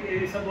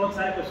ये सब बहुत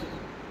सारे क्वेश्चन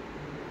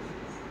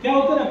क्या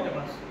उत्तर है आपके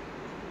पास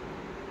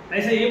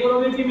ऐसा ये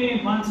बोलोगे कि मैं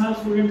 5 साल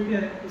स्टूडेंट के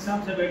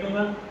हिसाब से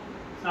बैठूंगा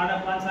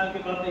 5.5 साल के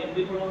बाद मैं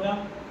MD पढ़ूंगा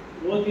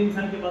वो 3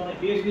 साल के बाद मैं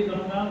PhD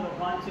करूंगा वो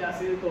 5-6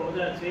 साल तो हो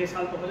जाए 6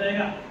 साल तो हो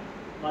जाएगा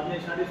बाद में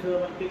शादीशुदा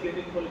बन के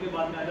क्लिनिक खोल के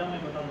बाद में आ जाऊँ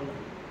मैं बता दूँगा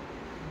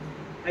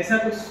ऐसा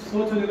कुछ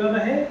सोच और इरादा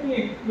है कि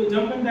to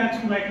jump into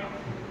action right now.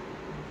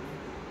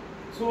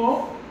 So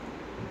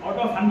out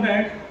of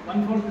 100,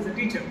 1/4 is a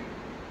teacher.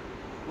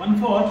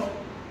 1/4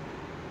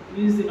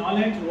 is the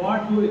knowledge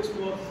what you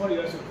explore for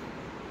yourself.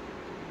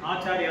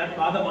 Acharya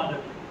Padam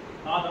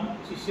Padam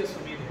Shishya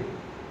Samedha.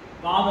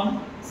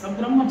 Padam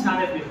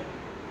Sabrahmacharya.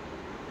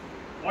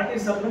 What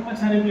is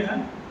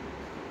Sabrahmacharya?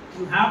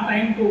 You have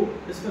time to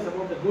discuss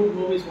about the good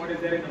movies, what is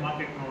there in the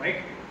market now, right?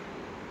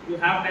 You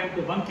have time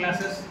to bunk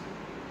classes.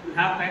 You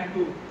have time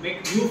to make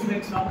new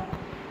friends now.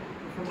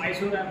 You're from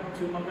Mysore, I am from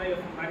Shivamogga, you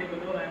are from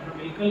Bangalore, I am from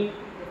Ilkal,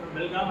 you are from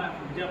Belgaum, I am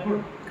from Jaipur.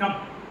 Come,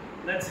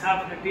 let's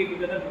have a tea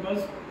together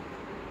because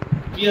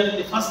we are in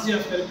the first year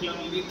of curriculum.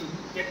 We need to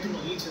get to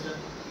know each other.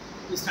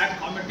 We start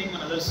commenting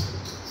on others.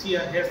 See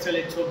her hairstyle,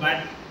 it's so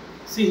bad.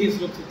 See his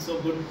looks, it's so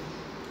good.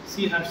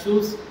 See her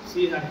shoes,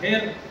 see her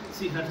hair,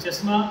 see her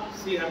chashma,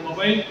 see her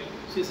mobile.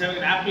 She's having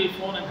an Apple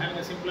phone and having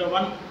a simpler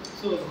one.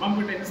 So the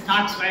competition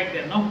starts right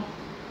there, no?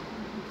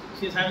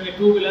 She's having a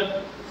two-wheeler.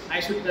 I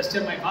should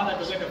pester my father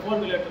to get a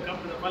four-wheeler to come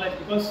to the college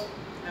because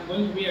I'm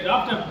going to be a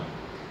doctor.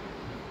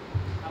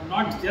 I'm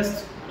not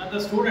just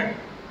another student.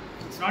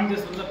 It's not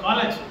just another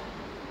college.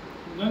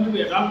 I'm going to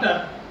be a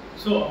doctor.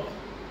 So,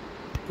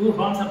 two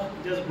horns are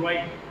just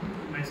growing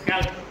in my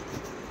scalp.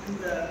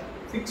 And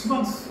 6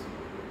 months,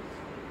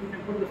 you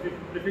can put the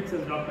prefix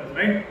as doctors,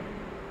 right?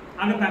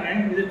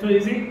 Is it so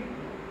easy?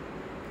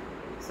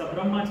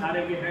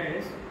 Sabrahmacharya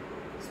is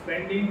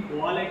spending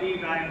quality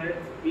time with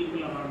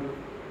people around you.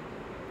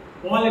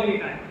 Quality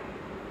time.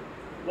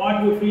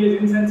 What you feel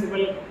is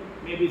insensible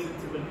may be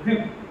sensible to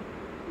him.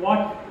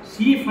 What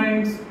she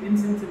finds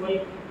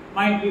insensible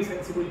might be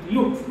sensible to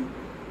you.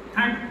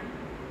 And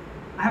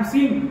I have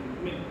seen,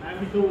 I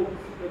am into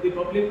the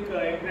public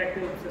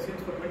interactive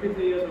sessions for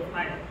 23 years of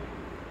time.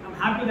 I am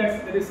happy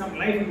that there is some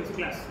life in this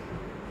class.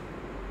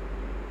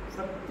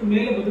 ಸತ್ತು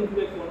ಮೇಲೆ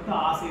ಬದುಕಬೇಕು ಅಂತ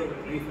ಆಸೆ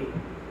ಇರಬೇಕು ಲೈಫಲ್ಲಿ.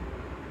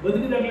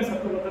 ಬದುಕಿದಾಗಲೇ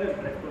ಸತ್ತು ಬರ್ತಾರೆ,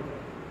 correct ಹೋಗ್ತಾರೆ.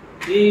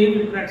 ಏನು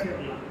ಇಂಟ್ರಾಕ್ಷನ್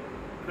ಇರಲ್ಲ,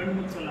 ಕಣ್ಣು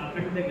ಮುಚ್ಚಲ್ಲ,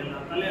 ಕಣ್ಣು ತೆಗಲ್ಲ,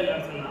 ತಲೆ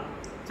ಅಲ್ಲಾಡ್ಸಲ್ಲ,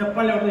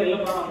 ಚಪ್ಪಾಳೆ ಹೊಡೆದು ಎಲ್ಲ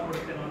ಪ್ರಾಣ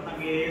ಮಾಡ್ಬಿಡ್ತೇನೋ ಅಂತ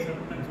ಹಂಗೆ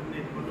ಸತ್ತಂಗೆ ಸುಮ್ಮನೆ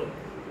ಇಟ್ಕೊಂಡು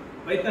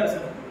ಬೈತಾರೆ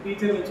sir.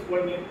 Teacher will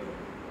scold me.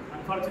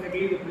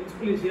 Unfortunately, the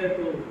principal is here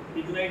to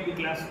ignite the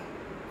class.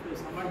 So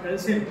someone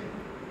tells him,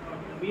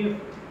 it will be a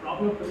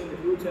problem for me in the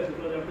future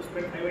because I have to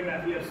spend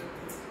 5.5 years.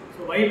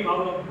 So why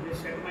problem?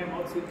 Just shut my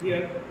mouth, sit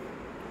here,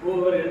 go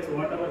over else,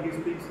 whatever he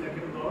speaks, let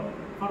him go.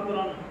 Further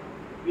on,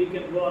 we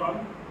can go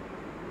around.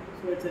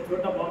 So it's a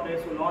chota boundary,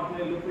 so lot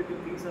many lucrative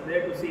things are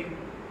there to see.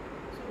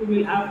 So we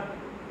will have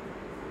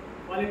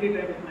quality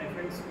time with my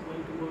friends,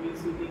 going to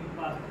movies, eating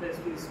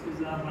pastries,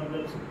 pizza,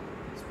 burgers,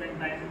 spend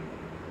time,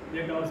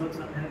 get ourselves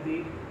unhealthy,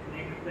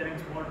 make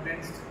parents more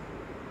tensed,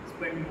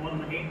 spend more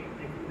money,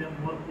 making them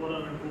more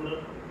poorer and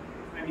poorer,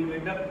 and you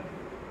end up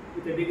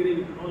with a degree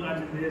with no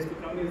knowledge in the days to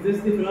come. Is this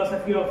the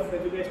philosophy of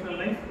educational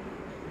life?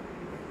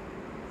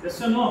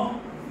 Yes or no?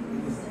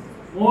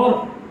 More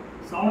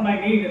sound I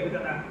need with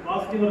a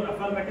positive or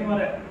affirmative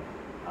or a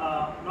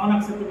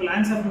non-acceptable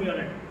answer from your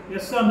end.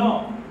 Yes or no?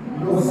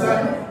 No, sir.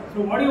 So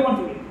what do you want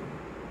to be?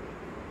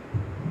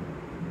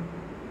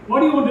 What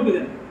do you want to be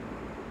then?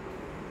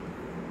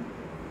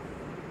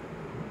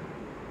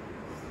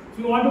 So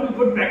you want to be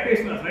good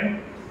practitioners, right?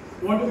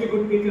 You want to be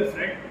good teachers,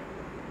 right?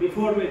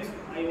 Before which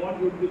I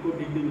want you to be good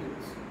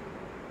individuals.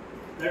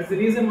 That's the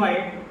reason why,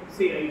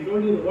 see, I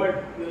told you the word,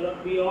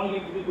 we all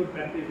need to be good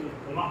practitioners.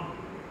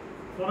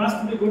 For us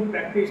to be good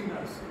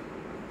practitioners,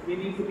 we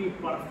need to be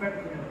perfect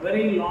in a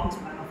very long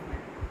span of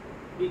time.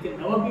 We can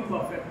never be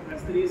perfect.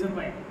 That's the reason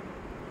why.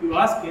 You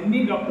ask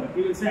any doctor,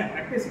 he will say, I'm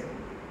practicing.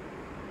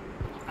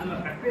 I'm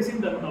a practicing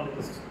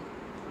dermatologist.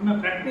 I'm a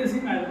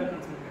practicing Ayurveda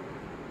consultant.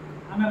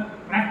 I'm a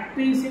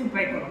practicing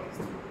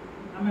trichologist.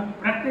 I'm a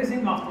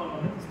practicing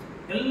ophthalmologist.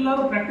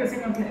 ಎಲ್ಲರೂ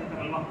practicing ಅಂತ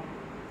ಹೇಳ್ತಾರಲ್ವಾ.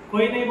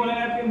 कोई नहीं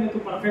बोलेगा कि मैं तो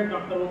perfect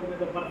doctor हूँ, मैं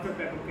तो परफेक्ट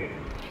एडवोकेट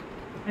हूँ.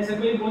 ऐसा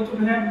कोई बोल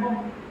चुका है आपको?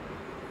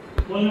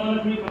 बोलने वाला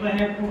कोई पता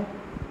है आपको?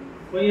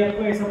 कोई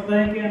आपको ऐसा पता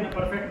है कि मैं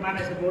परफेक्ट मैन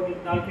ऐसे बोर्ड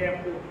डाल के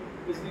आपको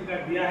विजिटिंग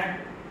कार्ड दिया है?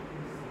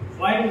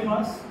 Why?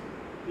 Because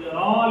we are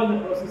all in the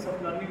process of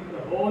learning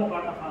the whole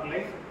part of our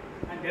life,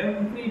 and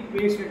every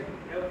patient,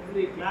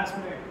 every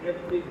classmate,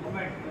 every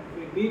moment,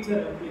 every teacher,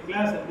 every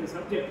class, every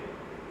subject,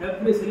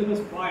 every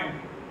syllabus point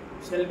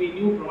shall be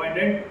new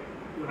provided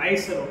your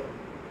eyes are open.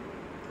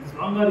 As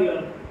long as your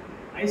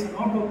eyes are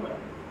not open,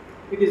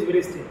 it is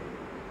very still.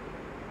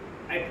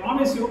 I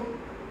promise you,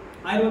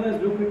 Ayurveda is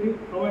lucrative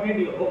provided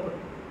you are open.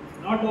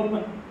 If not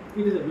open,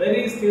 it is a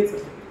very still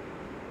subject.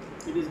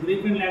 It is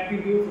brief and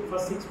lacking you for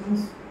first 6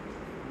 months.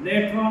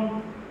 Later on,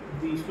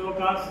 the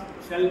shlokas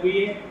shall be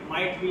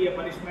might be a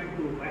punishment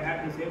too. I have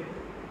to say,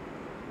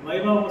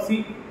 Vaibhavasi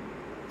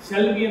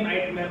shall be a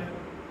nightmare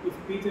if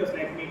teachers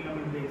like me come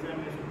in the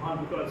examination hall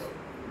because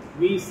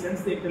we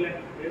sense the intellect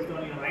based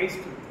on your eye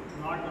strength,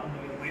 not on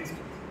your mind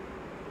strength.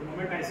 The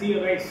moment I see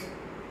your eyes,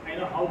 I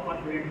know how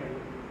confident I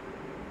am.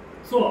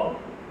 So,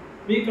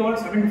 we covered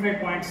 75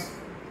 points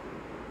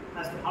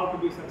as to how to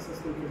be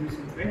successful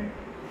physicians, right?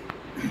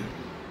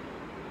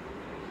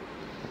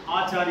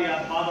 Acharya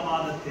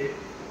Padamadatte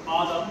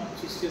Padam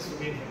Shishya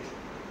Sumedha.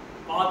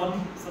 Padam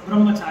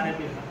Sabrahmacharya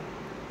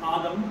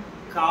Padam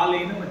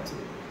Kalena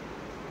Machide.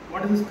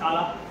 What is this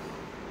Kala?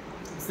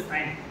 It's the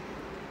time.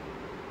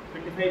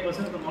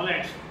 25% of the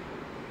knowledge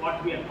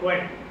what we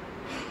acquired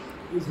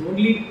is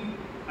only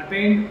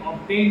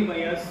obtained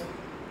by us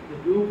in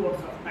the due course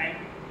of time,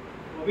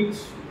 for which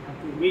we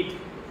have to wait.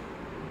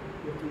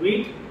 We have to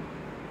wait,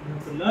 we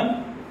have to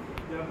learn,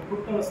 we have to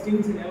put our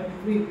skills in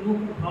every nook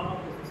and corner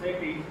of the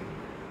society.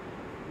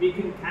 We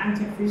can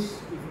catch a fish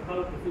if at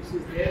all the fish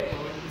is there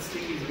or when the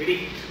sting is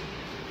ready.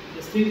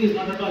 The sting is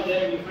not at all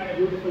there and you find a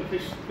beautiful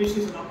fish. Fish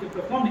is an object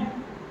of learning.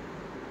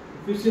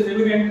 The fish is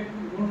evident,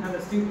 you don't have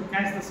a sting to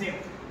catch the same.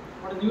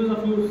 What is the use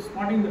of you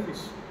spotting the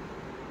fish?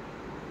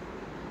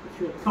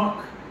 If your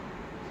talk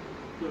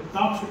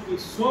should be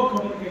so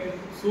communicative,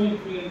 so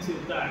influential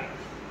that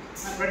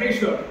I'm pretty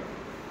sure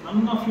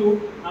none of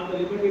you have the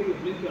liberty to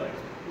blink your eyes,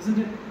 isn't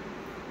it?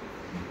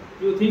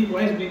 You think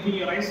twice blinking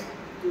your eyes,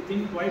 you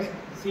think twice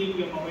seeing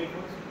your mobile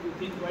phones, you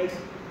think twice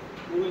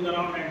moving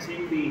around and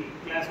seeing the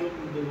classroom,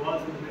 the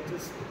walls, the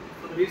benches,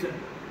 for the reason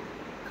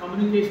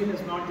communication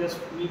is not just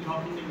me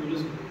talking and you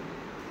listen.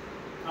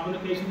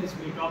 Communication is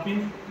me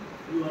talking,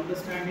 you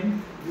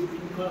understanding, you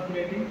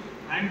incorporating,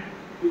 and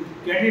you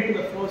get it to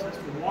the force as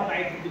to what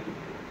I think to do.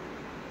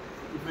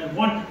 If I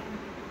want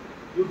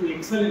you to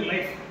excel in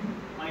life,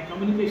 my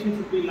communication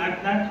should be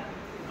like that.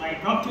 If I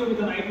talk to you with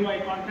an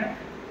eye-to-eye contact,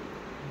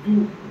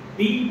 you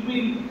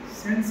deeply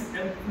sense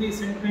every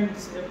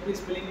sentence, every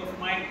spelling of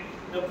mine,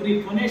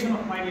 every phonation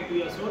of mine into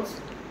your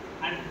source,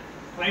 and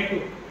try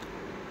to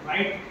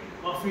write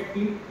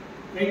perfectly,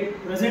 try to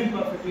present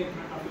perfectly in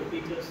front of your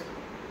teachers,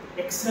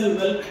 excel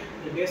well in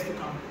the days to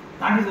come.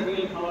 That is the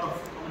real power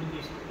of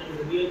communication. That is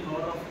the real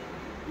power of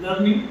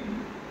learning.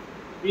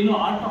 We know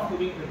art of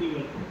living pretty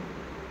well.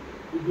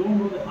 We don't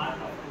know the art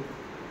of living,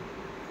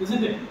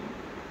 isn't it?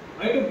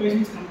 Why do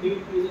patients come to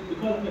you? Is it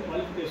because of their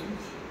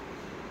qualifications?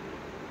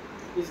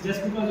 It's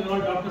just because you're all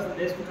doctors and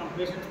days to come,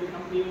 patients will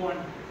come to you and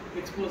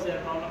expose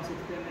their problems,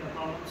 explain their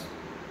problems.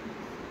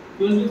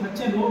 You will be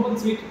such a noble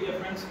seat, dear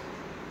friends.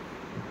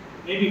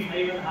 Maybe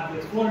 5.5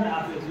 years,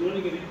 4.5 years, you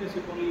only get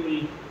internship, only you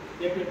will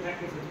get to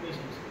interact with such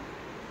patients.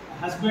 A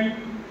husband,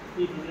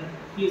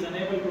 he is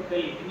unable to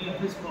tell any of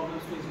his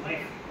problems to his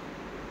wife.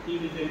 He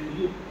will tell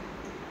to you.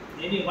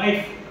 Any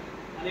wife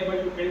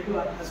unable to tell to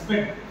her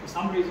husband for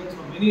some reasons,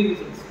 for many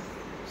reasons,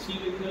 she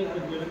will tell her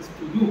parents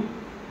to you.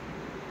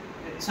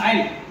 A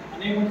child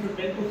unable to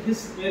tell to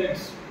his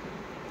parents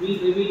will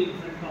reveal in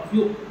front of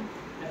you.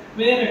 A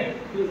parent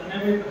who is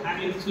unable to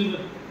handle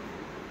children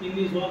in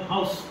his own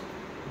house,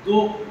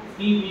 though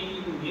he being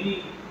into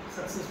any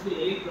successful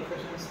elite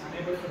professions,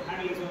 unable to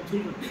handle his own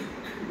children,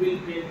 will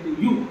tell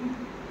to you.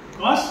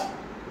 Because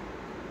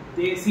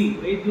they see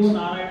Vaidyo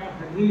Narayana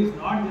Hadri is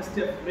not just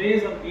a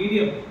phrase of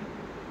medium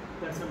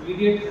that some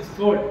idiot has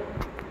told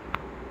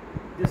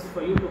just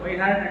for you to by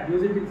hand and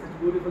use it in such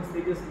beautiful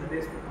stages in the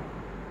days to come.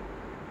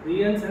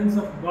 Real sense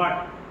of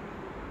God,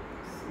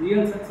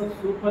 real sense of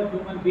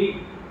superhuman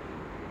being,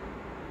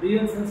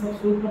 real sense of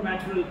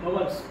supernatural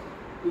powers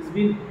is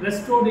being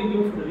bestowed in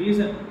you for the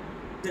reason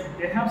that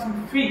they have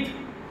some faith,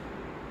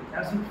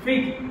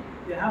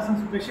 they have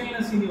some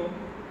specialness in you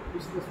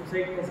which the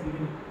society has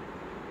given you.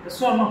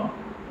 Yes or no?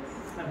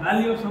 The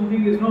value of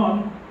something is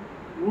known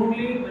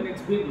only when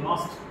it's been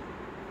lost.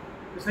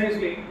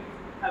 Precisely,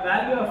 a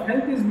value of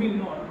health is being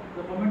known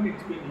the moment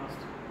it's been lost.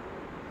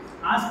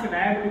 Ask a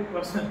diabetic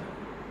person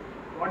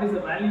what is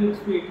the value of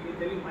sweet, he'll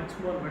tell you much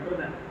more better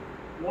than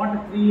what a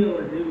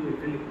 3-year-old baby will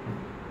tell you.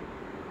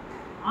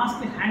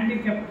 Ask a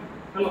handicapped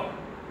fellow,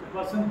 the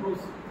person whose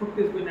foot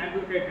has been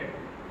amputated,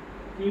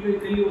 he will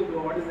tell you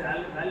what is the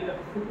value of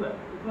a footwear.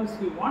 Because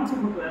he wants a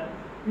footwear,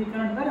 he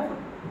cannot wear a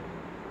footwear.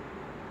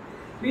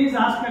 Please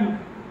ask and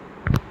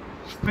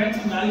spend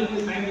some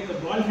valuable time with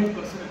a bald-headed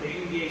person at the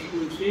young age who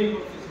will shave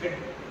off his head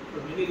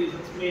for many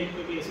reasons,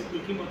 maybe a simple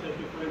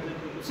chemotherapy, for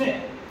example, to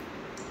say.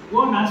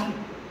 Go and ask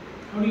him,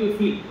 how do you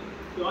feel?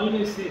 He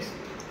always says,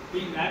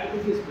 being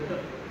diabetic is better,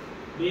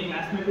 being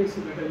asthmatic is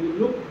better. You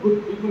look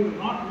good, people will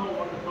not know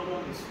what the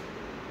problem is.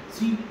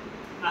 See,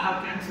 I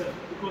have cancer.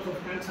 Because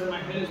of cancer, my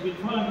hair has been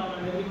fallen down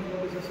and everyone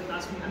notices and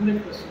asking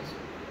 100 questions.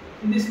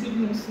 In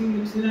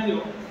this scenario,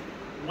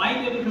 why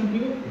they will come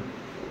to you?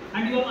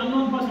 And you are an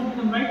unknown person to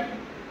them, right?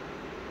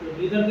 You are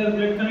neither their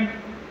blood connect,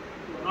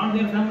 you are not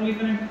their family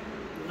connect,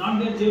 you are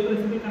not their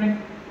geographical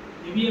connect.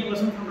 Maybe a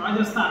person from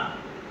Rajasthan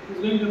who is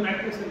going to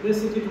practice in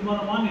this city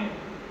tomorrow morning.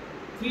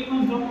 3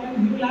 months down the line,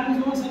 he will have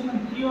his own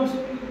segment. He or she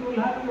will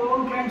have your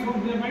own clients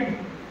out there, right?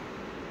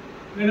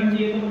 Madam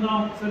जी ये तो बताओ,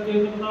 sir जी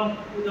ये तो बताओ,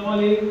 ये दवा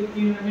ले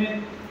की मैंने,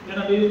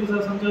 मेरा बेबी को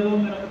सर समझा दो,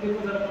 मेरा पति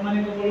को सर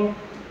कमाने को बोलो,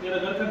 मेरा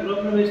घर का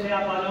गृह प्रवेश है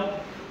आप आ जाओ,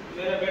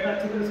 मेरा बेटा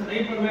अच्छी तरह से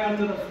नहीं पढ़ रहा है आप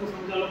जरा उसको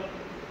समझा लो,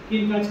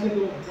 किन काज के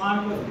दो, माँ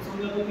को उसको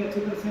समझा दो कि अच्छी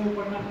तरह से वो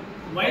पढ़ना.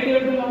 Why do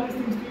they do all these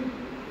things to you?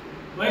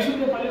 Why should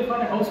they qualify for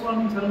a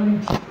housewarming ceremony?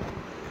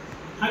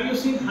 Have you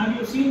seen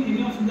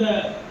any of the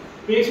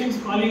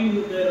patients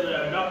calling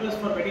their doctors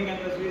for wedding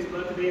anniversaries,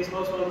 birthdays,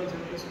 housewarming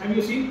ceremonies? Have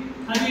you seen?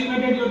 Have you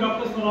invited your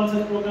doctors for all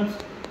such programs?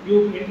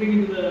 You entering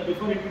into the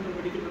before entering the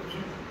medical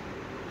profession?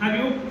 Have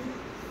you?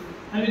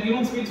 Have you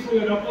given speech to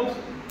your doctors?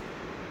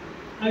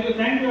 Have you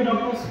thanked your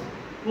doctors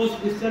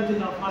post discharge in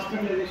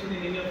hospitalization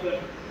in any of your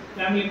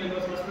family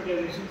members'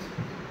 hospitalizations?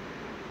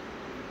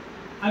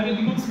 Have you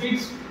given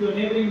speech to your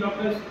neighboring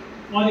doctors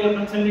or your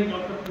consulting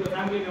doctor, to your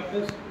family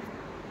doctors?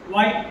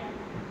 Why?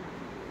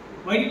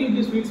 Why did you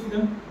give speech to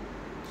them?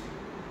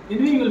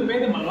 Anyway, you will pay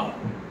them a lot.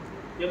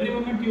 Every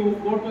moment you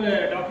go to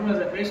a doctor as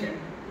a patient,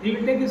 he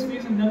will take his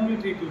fees and then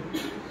only treat you.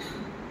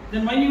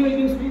 Then why you will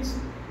give speech?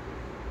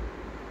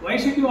 Why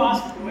should you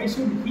ask? Why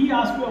should he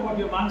ask you about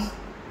your marks?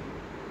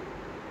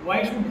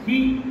 Why should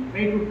he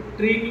try to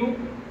train you,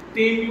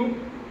 tame you,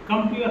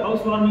 come to your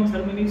housewarming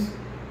ceremonies,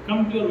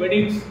 come to your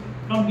weddings,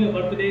 come to your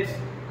birthdays,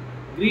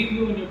 greet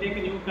you when you take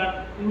a new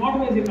car? In what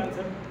way is he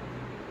concerned?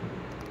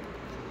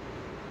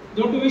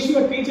 Don't you wish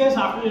your teachers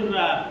after your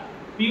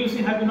PUC,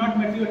 have you not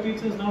met your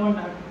teachers now and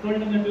have told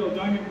them that you have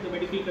joined into the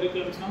medical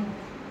curriculums now?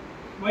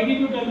 Why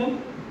did you tell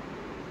them?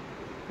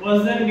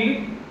 Was there a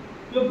need?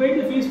 You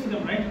paid the fees to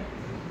them, right?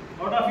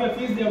 Out of your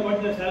fees they have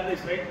got their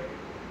salaries, right?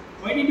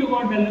 Why did you go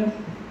and tell them?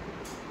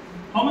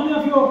 How many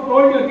of you have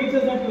told your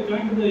teachers that you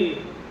joined to the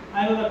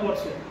Ayurveda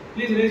course here?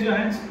 Please raise your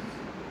hands.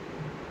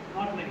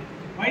 Not many.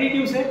 Why did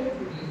you say?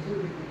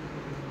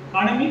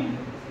 Pardon me?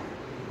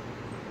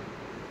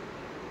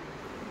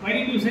 Why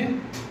did you say?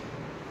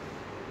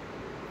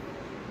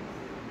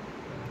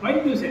 Why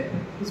did you say?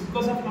 It's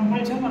because of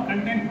compulsion or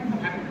contentment or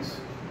happiness?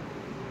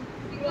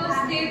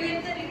 Because they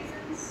were the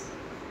reasons.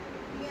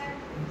 Yeah.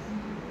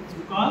 It's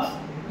because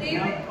they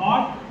have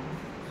thought,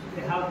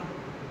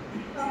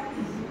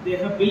 they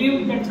have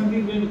believed that something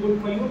is going to be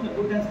good for you, the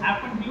good has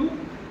happened to you,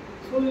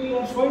 so you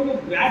are showing your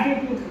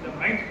gratitude to them,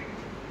 right?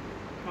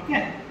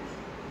 Okay?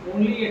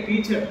 Only a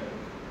teacher,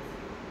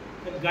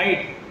 a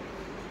guide,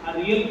 are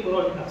real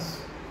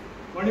Purohitas.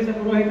 What is a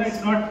Purohita?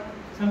 It's not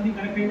something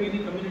connected to any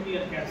community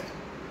or caste.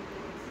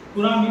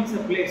 Pura means a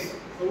place,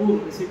 a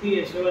ur, a city,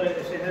 a shahar,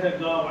 a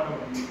gaon, whatever.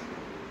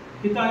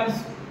 Hita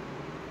is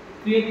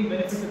creating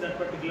benefit to that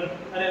particular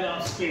arena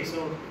of space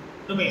or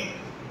domain.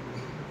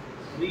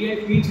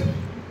 Real teacher,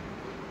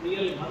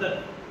 real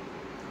mother,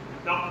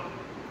 doctor.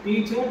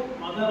 Teacher,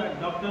 mother and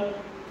doctor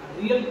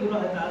are real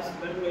Purohitas,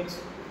 which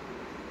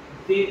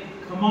they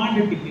command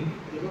dignity,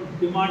 they don't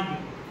demand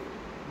dignity.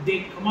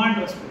 They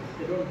command respect,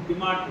 they don't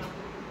demand respect.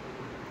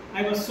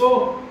 I was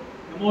so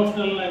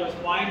emotional, I was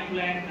point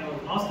blank, I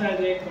was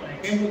nostalgic when I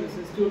came to this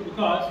institute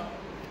because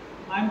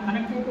I am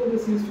connected to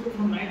this institute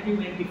from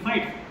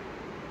 1995.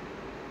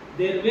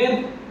 There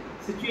were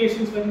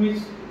situations in which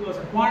it was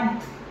a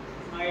point.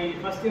 My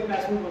first year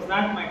classroom was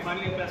that, my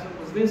final year classroom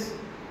was this.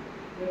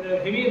 When there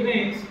were heavy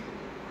rains,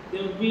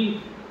 there would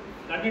be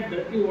flooded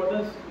dirty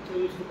waters which I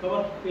used to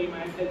cover till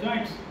my ankle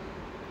joints.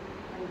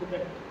 And with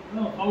that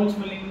foul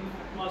smelling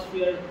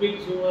atmosphere,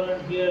 pigs over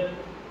and here,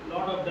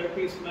 lot of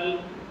dirty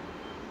smell,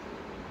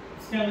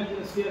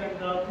 scavengers here and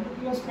there.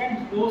 We have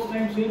spent those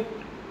times here.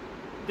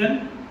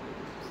 Then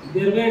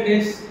there were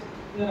days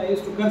where I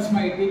used to curse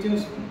my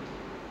teachers.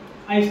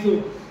 I used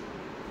to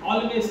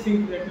always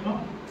think that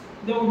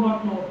they would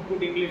not know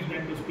good English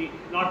than to speak,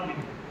 not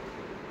many.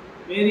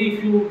 Very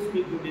few would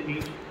speak good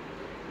English.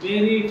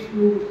 Very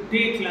few would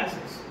take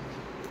classes.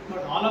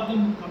 But all of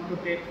them come to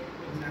take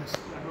exams.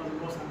 That was the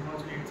most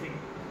unfortunate thing.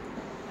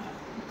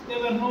 There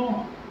were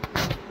no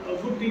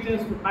good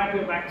teachers to pat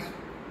your backs.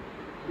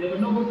 There were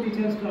no good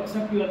teachers to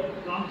accept your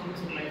wrong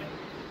things in life.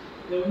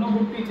 There were no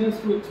good teachers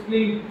to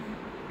explain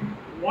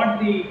what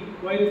the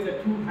queries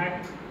that you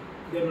had.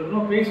 There were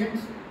no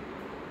patients.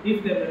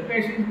 If there were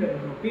patients, there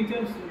were no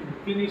teachers,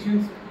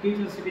 clinicians,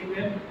 teachers sitting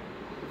there.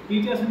 If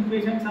teachers and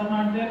patients are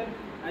not there,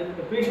 either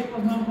the patient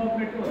was not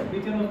cooperative or the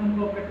teacher was not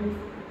cooperative.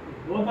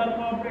 If both are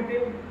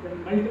cooperative,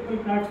 then multiple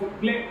cards would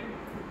play.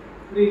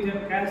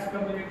 Region, caste,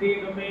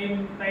 community,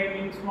 domain,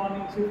 timings,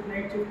 morning shift,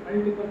 night shift,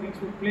 multiple things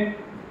would play.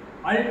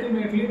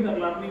 Ultimately, the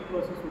learning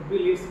process would be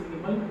least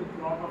minimal with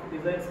a lot of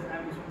desires and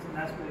ambitions and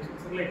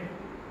aspirations in life.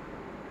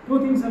 Two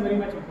things are very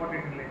much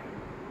important in life.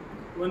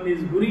 One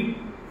is Guri,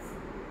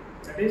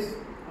 that is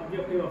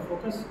objective of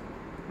focus.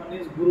 One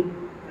is Guru,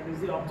 that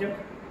is the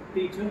object,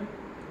 teacher.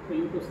 For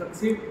you to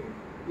succeed,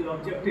 the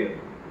objective,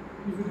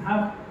 you should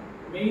have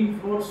main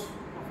force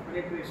of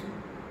penetration,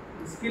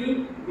 the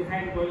skill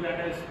behind going that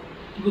as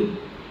Guru.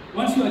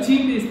 Once you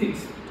achieve these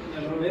things,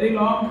 you have a very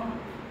long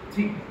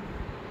thing,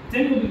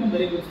 then you become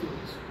very good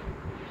students.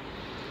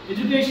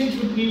 Education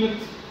should be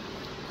with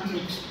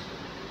conviction.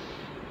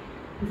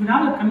 If you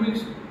have a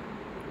conviction,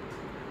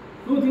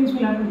 two things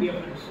will happen, dear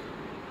friends.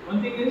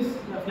 One thing is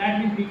the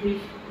flattering people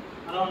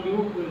around you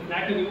will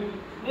flatter you.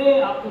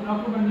 Hey, आपको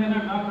doctor बनना है ना,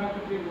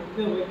 doctor के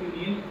मुझसे हुए कि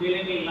नहीं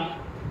खेलेंगे इल्ला.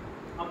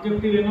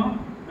 Objective है ना,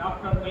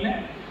 डॉक्टर बने,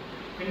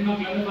 हेन्ना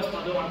क्लास बस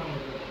पढ़ो आते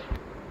हैं.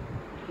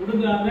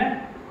 उड़द आते हैं,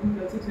 उन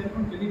कैसे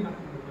सेल्फोन क्लिनिक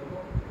आते हैं.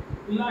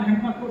 इल्ला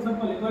हेन्ना को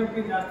सब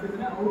लिबर्टी जास्ती है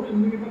ना, और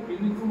इमीडिएट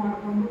क्लिनिक को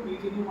मारकोंडो,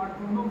 पीजी को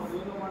मारकोंडो,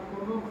 मधुरो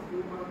मारकोंडो,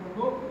 मधुरो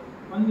मारकोंडो,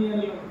 1 year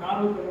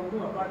ಕಾರು ತಗೊಂಡು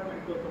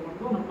ಅಪಾರ್ಟ್ಮೆಂಟ್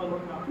ತಗೊಂಡು ನಂಬರ್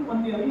 1 ಹಾಕಿ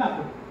 1 year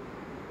ಹಾಕೋದು.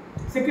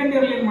 ಸೆಕೆಂಡ್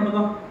ಇಯರ್ ಏನು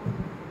ಮಾಡೋದು?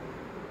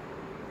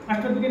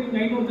 ಅಷ್ಟೊತ್ತಿಗೆ ನಿಮ್ಗೆ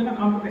 500 ಜನ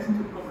ಕಾಂಪಿಟೇಷನ್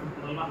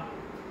ಇಟ್ಕೊಂಡ್ಬಿಡ್ತಾರಲ್ಲ.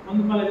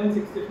 ಒಂದು ಕಾಲೇಜಲ್ಲಿ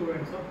 60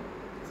 students,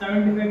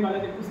 75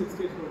 college into 60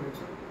 students.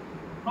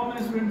 How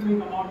many students will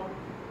come out?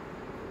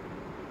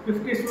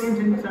 50 students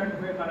into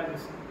 75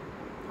 colleges.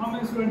 How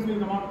many students will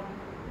come out?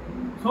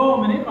 So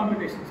many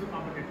competitions, so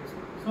competitors.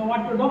 So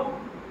what to do?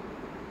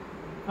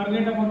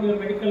 Forget about your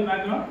medical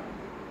background.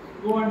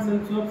 Go and sell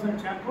soaps and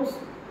shampoos.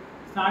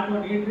 Start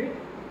your eatery.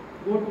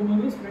 Go to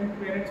movies, spend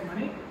parents'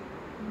 money.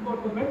 Go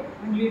to bed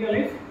and lead a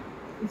life.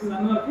 This is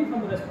unworthy from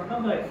the rest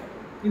of life.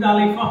 Is our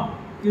life?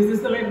 Is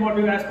this the life what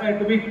you aspire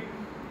to be?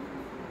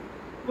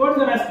 What's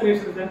your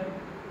aspirations then?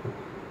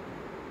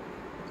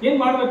 What do you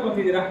want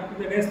in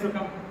the days to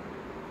come?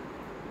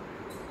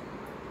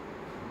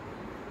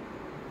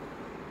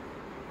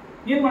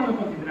 ಏನು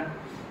ಮಾಡಬೇಕು ಅಂತಿದ್ದೀರಾ?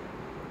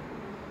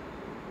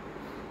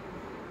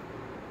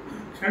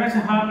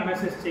 ಕ್ಷಣಶಃ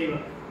ಕಣಶಶ್ಚೈವ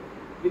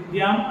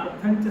ವಿದ್ಯಾಂ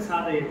ಅರ್ಥಂಚ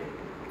ಸಾಧಯೇತ್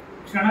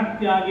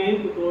ಕ್ಷಣತ್ಯಾಗೇ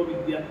ಕುತೋ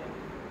ವಿದ್ಯಾ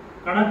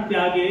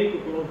ಕಣತ್ಯಾಗೇ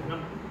ಕುತೋ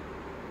ಧನಂ.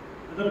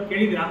 ಅದರ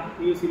ಕೇಳಿದ್ರಾ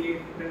PUC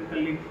 10th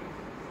ಅಲ್ಲಿ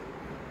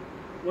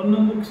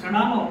ಒಂದೊಂದು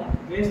ಕ್ಷಣನೂ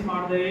waste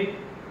ಮಾಡದೆ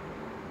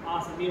ಆ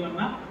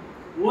ಸಮಯವನ್ನು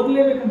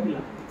ಓದಲೇಬೇಕಂತಿಲ್ಲ.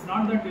 It's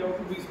not that you have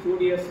to B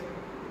studious,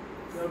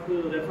 you have to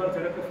refer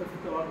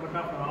ಚರಕಶಿಸ್ತ ವರ್ಮಟ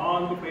for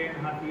all the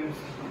 5.5 years.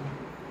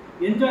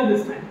 Enjoy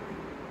this time.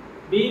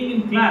 Being in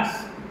class,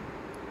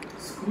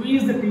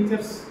 squeeze the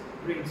teacher's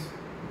brains.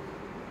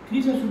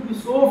 Teachers should be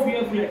so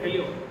fearful, I tell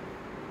you.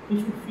 He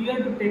should fear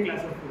to take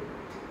classes with you.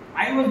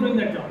 I was doing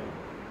that job.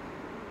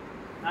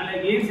 Now,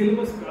 like a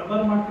syllabus cover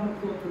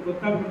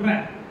gottagbittre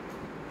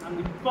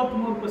ನಾನು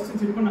 23 questions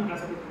ಇಟ್ಕೊಂಡು ನಾನು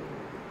class ಕೊಡ್ತೀನಿ.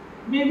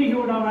 Maybe he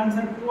would have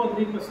answered 2 or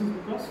 3 questions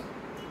because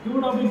he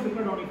would have been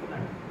prepared only for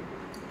that.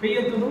 ಕೈ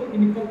ಎತ್ತೋದು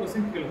ಇನ್ನು 20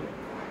 questions ಕೇಳೋದು.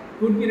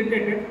 He would be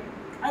irritated.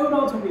 I would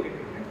also be irritated.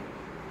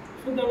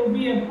 So there would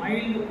be a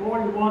mild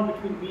cold war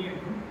between me and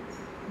him.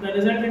 The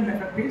resultant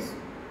effect is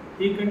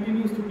he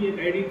continues to be a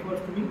guiding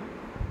force to me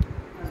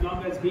as long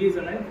as he is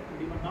alive, and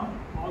even now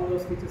all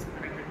those teachers are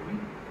connected to me.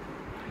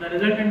 The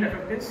resultant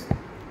effect is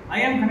I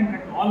am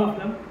connected to all of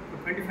them for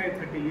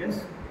 25-30 years.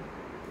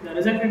 The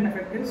resultant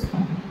effect is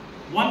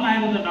one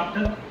Ayurveda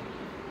doctor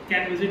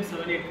can visit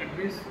 7-8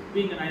 countries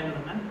being an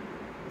Ayurveda man.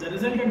 The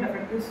resultant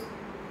effect is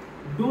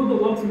do the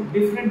works in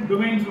different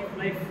domains of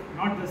life,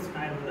 not just in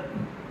Ayurveda.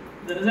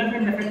 The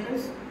resultant effect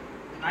is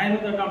an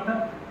Ayurveda doctor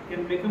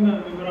can become a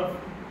member of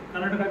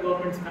Karnataka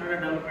government's Kannada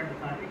Development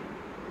Authority.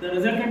 The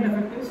resultant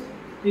effect is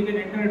he can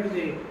enter into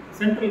the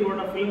Central Board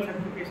of Film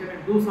Certification and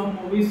do some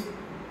movie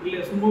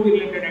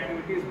related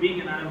activities being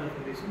an Ayurveda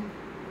physician.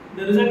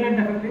 The resultant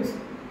effect is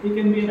he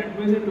can be an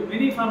advisor to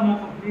many pharma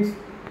companies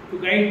to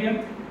guide them,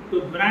 to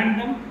brand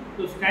them,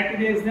 to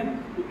strategize them,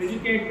 to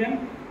educate them,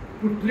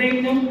 to train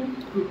them,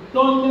 to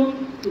tone them,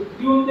 to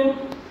tune them,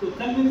 to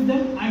convince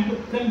them and to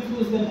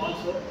confuse them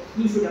also.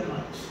 You should have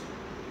knowledge.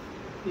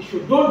 If you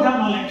don't have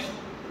knowledge,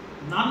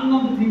 none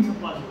of the things are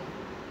possible.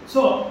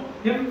 So,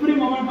 every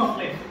moment of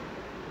life,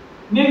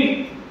 maybe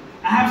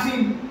I have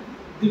seen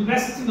the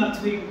best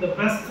nurturing, the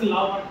best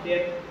love and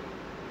care,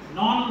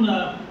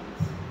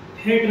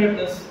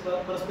 non-hatredness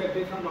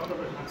perspective from Dr.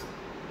 Prashant.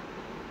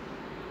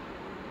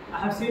 I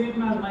have seen him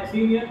as my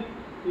senior.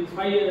 He is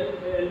 5 years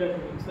elder to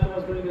me. Sir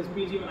was doing his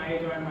PG when I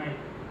joined my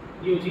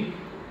UG.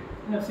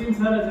 I have seen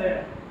sir as an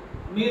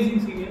amazing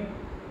senior.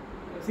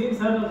 I have seen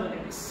sir as an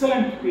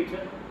excellent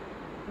teacher.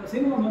 I have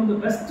seen him as one of the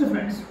best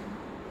friends.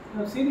 I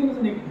have seen him as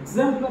an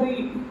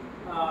exemplary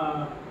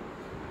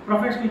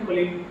professional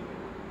colleague.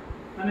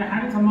 And I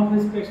had some of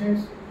his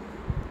patients.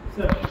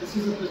 Sir, this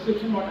is a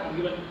prescription what I have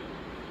given. I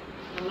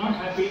am not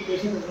happy,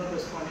 patient is not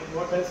responding.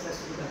 What else has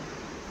to be done?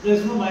 There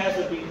is no bias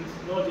opinions,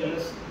 no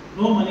jealous,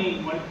 no money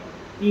involved.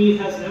 He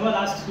has never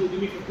asked you to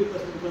give me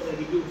 50% because I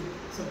give you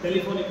some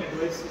telephonic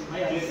advice in my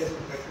earlier days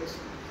of practice.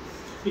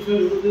 If you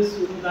do this,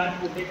 you do that,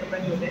 you take a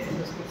pen, you take a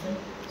prescription,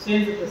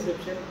 change the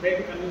prescription, try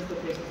to convince the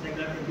patient like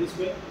that in this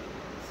way.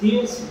 He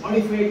has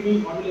modified me,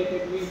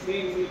 modulated me,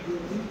 trained me,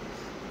 tuned me.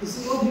 This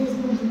is what he has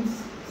done.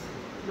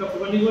 Dr.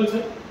 Vandigal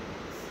sir,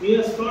 he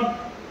has taught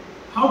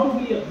how to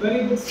be a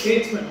very good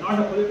statesman, not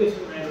a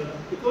politician either.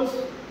 Because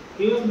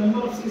he was a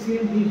member of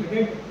CCM, he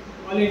headed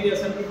All India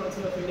Central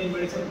Council of Indian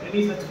Medicine, many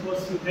such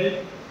posts he held.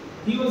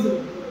 He was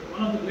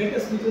one of the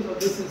greatest teachers of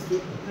this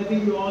institute. I think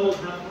you all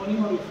have known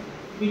him or you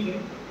meet him.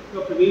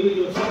 Dr. V.V.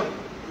 Joshi,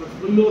 Dr.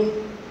 Bullur,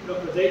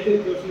 Dr. Jaitir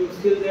Joshi, who is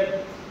still there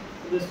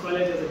in this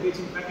college as a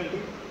teaching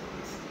faculty.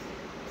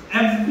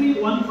 Every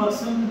one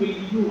person will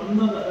give you one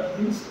or the other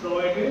things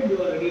provided you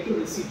are ready to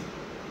receive.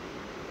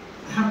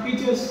 I have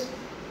teachers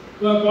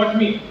who have taught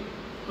me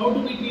how to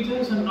be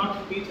teachers and not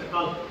teach at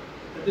all.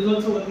 That is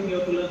also one thing you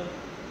have to learn.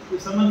 If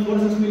someone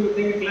forces me to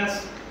take a class,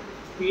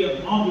 be a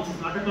mom which is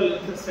not at all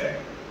interested,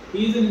 he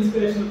is an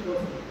inspirational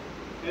person.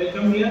 I will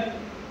come here,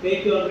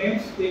 take your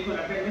names, take your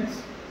attendance,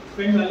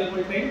 spend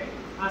valuable time,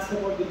 ask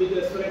about the big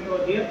restaurant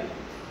over here,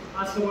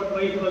 ask about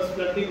why he was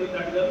flirting with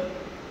that girl.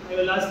 I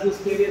will ask this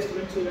curious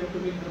student, she went to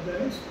meet her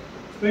parents,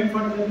 spend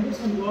 45 minutes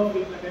and go off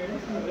giving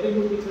attendance. I am a very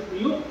good teacher to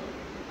you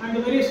and a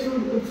very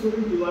good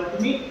student you are to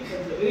me. That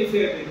is a very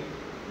fair thing.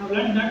 I have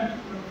learned that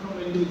from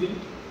individual.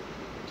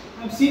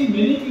 I have seen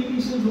many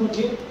clinicians over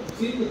here,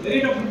 seen the very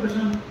Dr.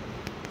 Prashant,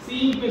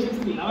 seeing patients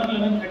at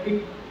 11:30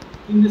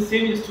 in the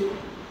same institute.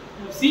 I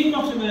I've seen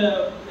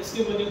Dr.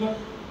 S.K. Padikkar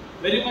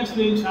very much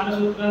doing Shara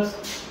Sutras,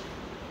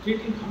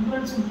 treating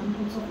hundreds and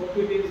hundreds of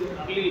OPDs in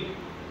early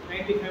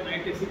 95,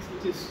 96,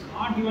 which is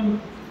not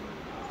even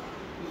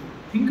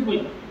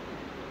thinkable.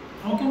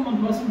 How can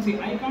one person see?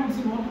 I can't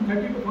see more than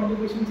 30 to 40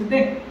 patients a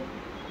day.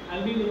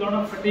 I'll be with a lot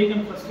of fatigue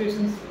and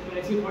frustrations when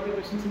I see 40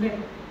 patients a day.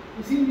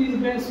 I've seen these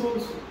guys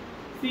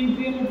seeing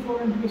 300,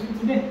 400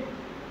 patients a day.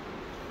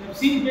 I've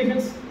seen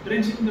patients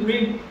drenched in the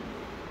rain.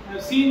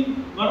 I've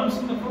seen worms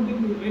in the food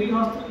in the very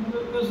hospital.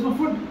 There was no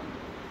food.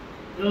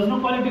 There was no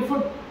quality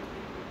food.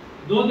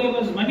 Though there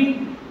was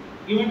money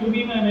given to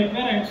me by my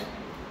parents,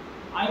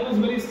 I was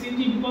very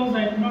stingy because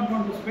I did not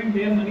want to spend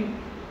their money.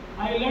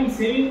 I learned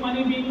saving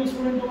money being a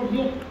student over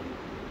here.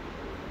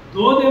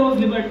 Though there was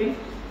liberty,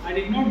 I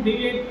did not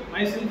deviate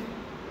myself,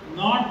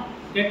 not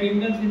get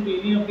indulged into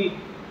any of the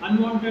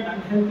unwanted,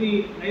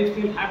 unhealthy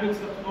lifestyle habits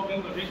of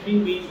smoking or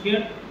drinking being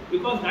here,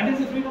 because that is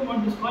the freedom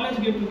what this college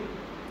gave to me.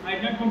 I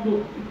did not want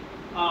to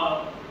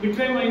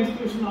betray my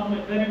institution or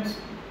my parents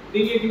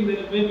deviating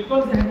their way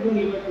because they had no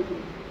liberty to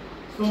me.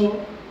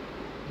 So,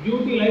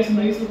 beauty lies in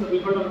the eyes of the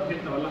beholder of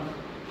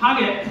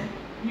Hage,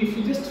 if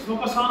you just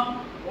focus on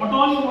what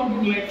all you want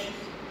in life,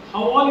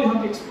 how all you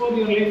have to explore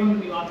your life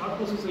and your thought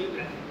process like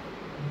that,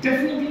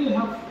 definitely you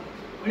have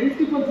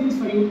multiple things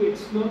for you to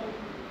explore,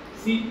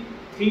 see,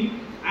 think,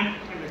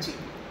 act and achieve.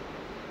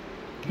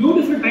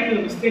 Beautiful time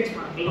of mistakes,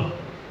 man.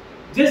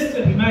 Just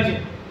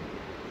imagine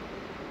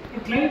a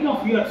client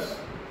of yours,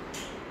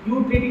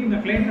 you treating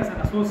the client as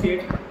an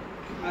associate,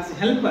 as a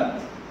helper.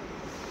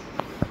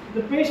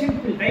 The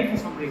patient will die for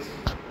some reason,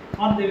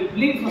 or they will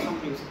bleed for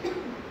some reason,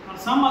 or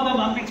some other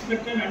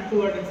unexpected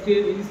untoward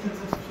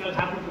instances shall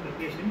happen to the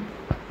patient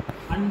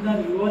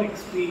under your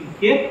extreme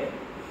care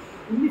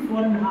in the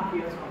 4.5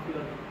 years of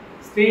your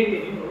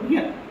stay over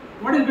here.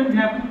 What is going to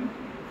happen?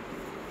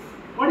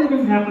 What is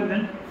going to happen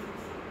then?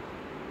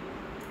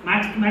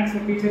 Max to max, the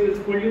teacher will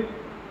scold you.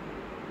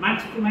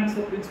 Max to max,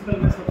 the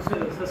principal may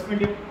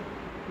suspend you.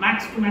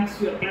 Max to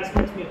max, your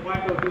classmates may point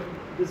out you,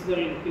 this girl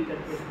will kill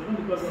that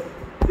patient, because of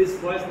this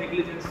boy's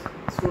negligence,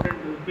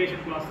 student, the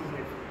patient lost his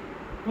life.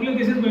 Only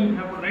this is going to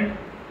happen, right?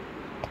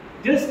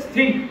 Just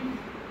think,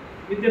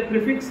 with the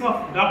prefix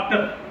of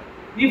doctor,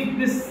 if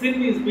this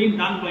sin is being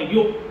done by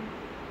you,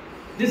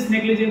 this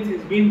negligence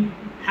is being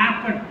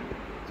happened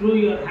through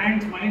your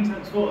hands, minds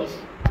and souls,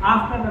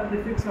 after the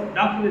prefix of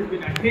doctor has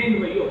been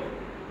attained by you,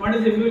 what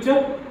is the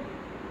future?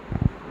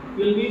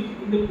 You will be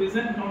in the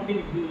prison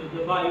counting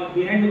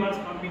behind the walls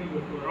counting the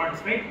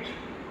rods, right?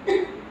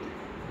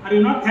 Are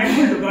you not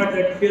thankful to God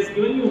that He has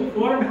given you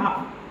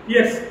 4.5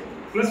 years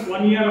plus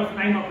 1 year of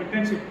time of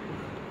internship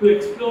to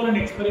explore and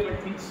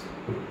experiment things?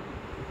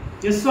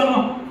 Yes or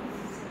no?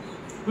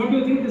 Don't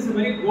you think this is a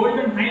very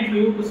golden time for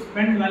you to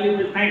spend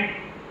valuable time?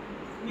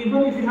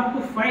 Even if you have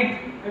to fight,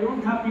 I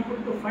don't have people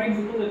to fight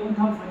because I don't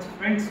have much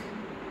friends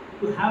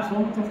to have so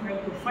much of time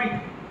to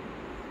fight.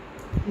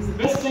 It's the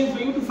best time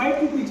for you to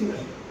fight with each other.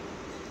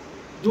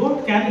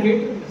 Don't carry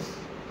hatredness.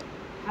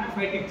 Have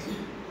fightings.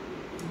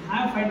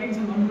 Have fightings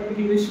on one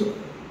particular issue.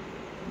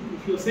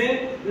 If you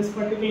say this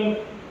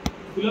particular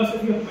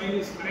philosophy of mine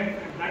is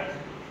correct and that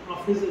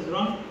of his is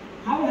wrong,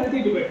 have a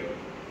healthy debate.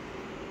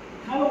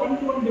 Have a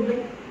one-to-one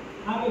debate.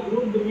 Have a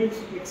group debate.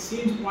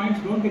 Exchange points.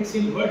 Don't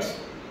exchange words.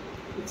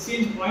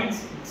 Exchange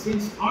points.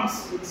 Exchange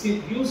thoughts.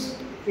 Exchange views.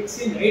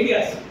 Exchange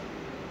ideas.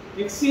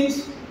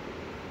 Exchange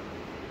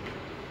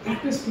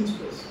practice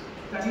principles.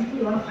 That will be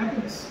a lot of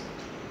happiness.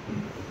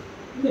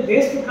 In the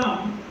days to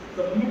come,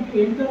 the moment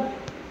you enter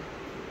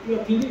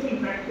your clinical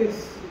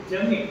practice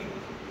journey,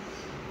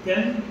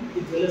 then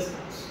the jealous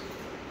comes.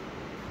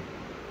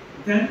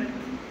 Then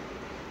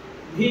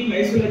being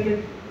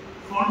isolated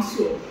haunts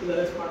you to the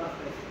rest part of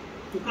life.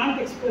 You can't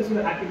express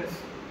your happiness.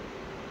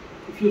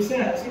 If you say,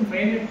 I have seen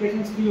 500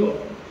 patients to you,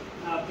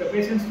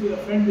 patients to your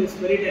friend this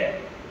very day,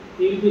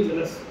 he will be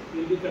jealous, he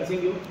will be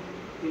cursing you,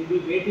 he will be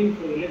waiting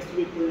for your legs to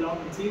be pulled down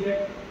and see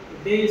that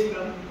the day is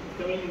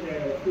coming in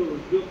the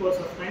due course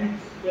of time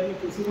when you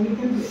will see only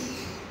 10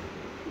 patients.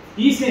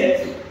 He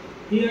says,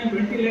 he earned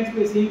 20 lakhs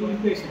by seeing one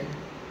patient.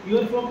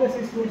 Your focus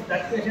is towards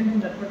that patient in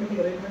that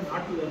particular arrangement,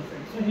 not to your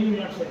friend. So he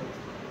will not share it.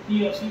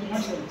 He or she will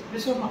not share it.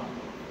 Yes or no?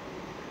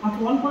 At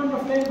one point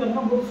of time, there are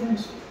no good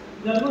friends.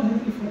 There are no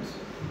healthy friends.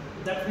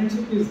 That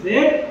friendship is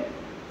there,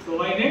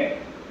 provided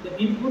the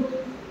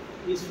input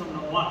is from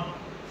now on.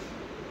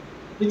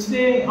 Which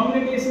day, how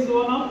many days is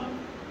over now?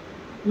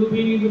 You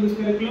being into this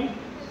curriculum?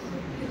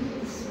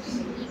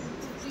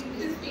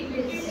 15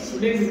 days.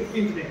 Today is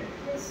 15th day.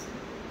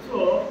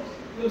 So,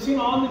 you have seen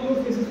all the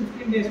new phases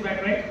 15 days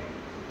back, right?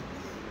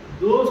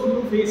 Those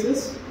new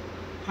phases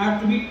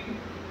have to be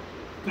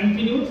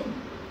continued,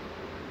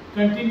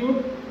 as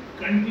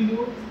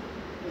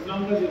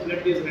long as your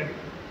blood is ready.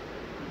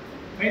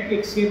 Try to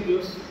exchange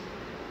views,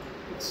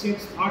 exchange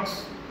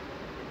thoughts,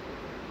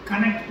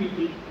 connect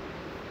people,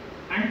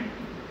 and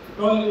at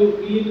all you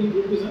believe in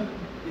groupism,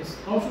 yes.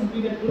 How should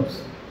be that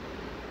groups?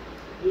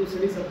 You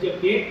study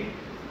subject A,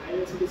 I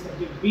will study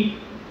subject B.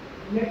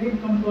 Let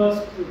him come to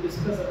us to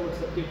discuss about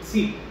subject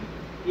C.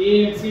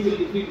 A and C will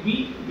defeat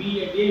B,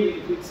 B and A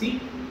will defeat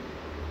C.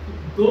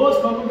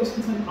 Those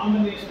combinations and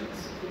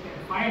combinations, you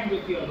can fight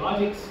with your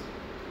logics,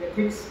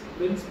 ethics,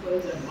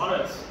 principles and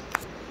morals.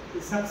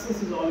 The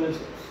success is always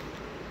yours.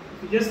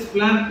 If you just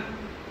plan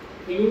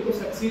for you to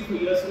succeed for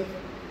yourself,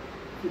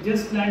 if you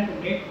just plan to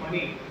make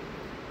money,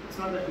 it's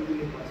not that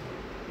easily possible.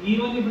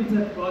 Even if it's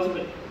not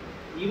possible,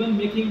 even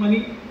making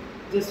money,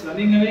 just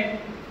running away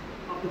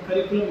of the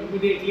curriculum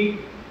immediately,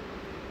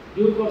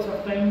 due course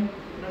of time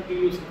will not give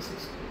you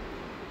success.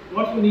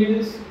 What you need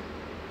is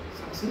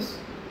success,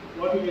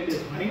 what you need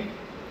is money,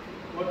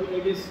 what you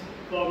need is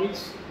for which,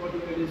 what you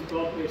need is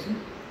cooperation,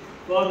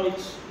 for which,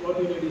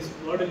 what you need is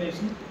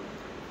coordination,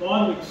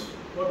 for which,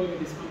 what you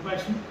need is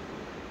compassion,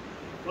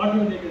 what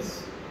you need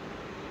is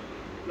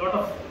lot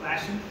of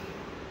passion,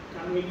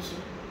 conviction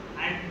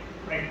and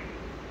pride.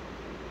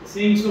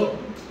 Saying so,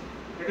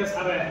 let us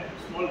have a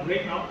small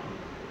break now.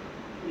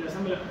 We will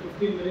assemble after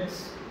 15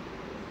 minutes.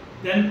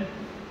 Then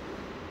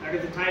that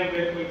is the time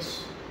in which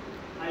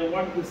I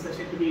want this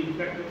session to be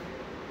effective.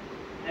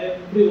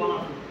 Every one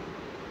of you,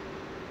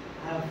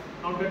 I have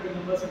counted the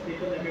numbers and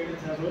taken the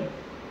attendance as well.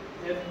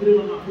 Every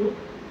one of you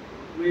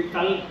will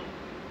tell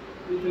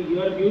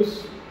your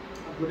views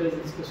of today's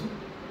discussion,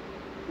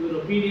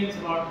 your opinions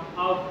about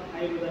how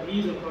Ayurveda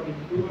is according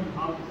to you and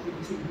how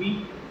it should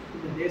be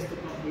in the days to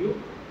come for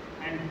you,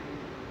 and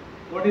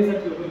what is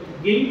that you are going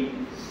to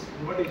gain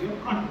and what is your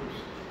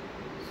contribution.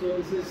 So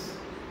this is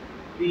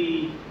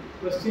the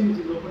question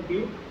which is open to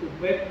you to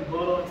beg to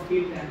borrow and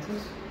steal the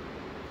answers,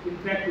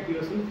 interact with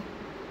yourself,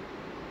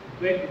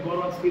 beg to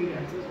borrow and steal the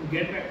answers and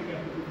get back to me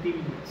after 15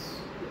 minutes.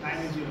 The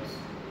time is yours.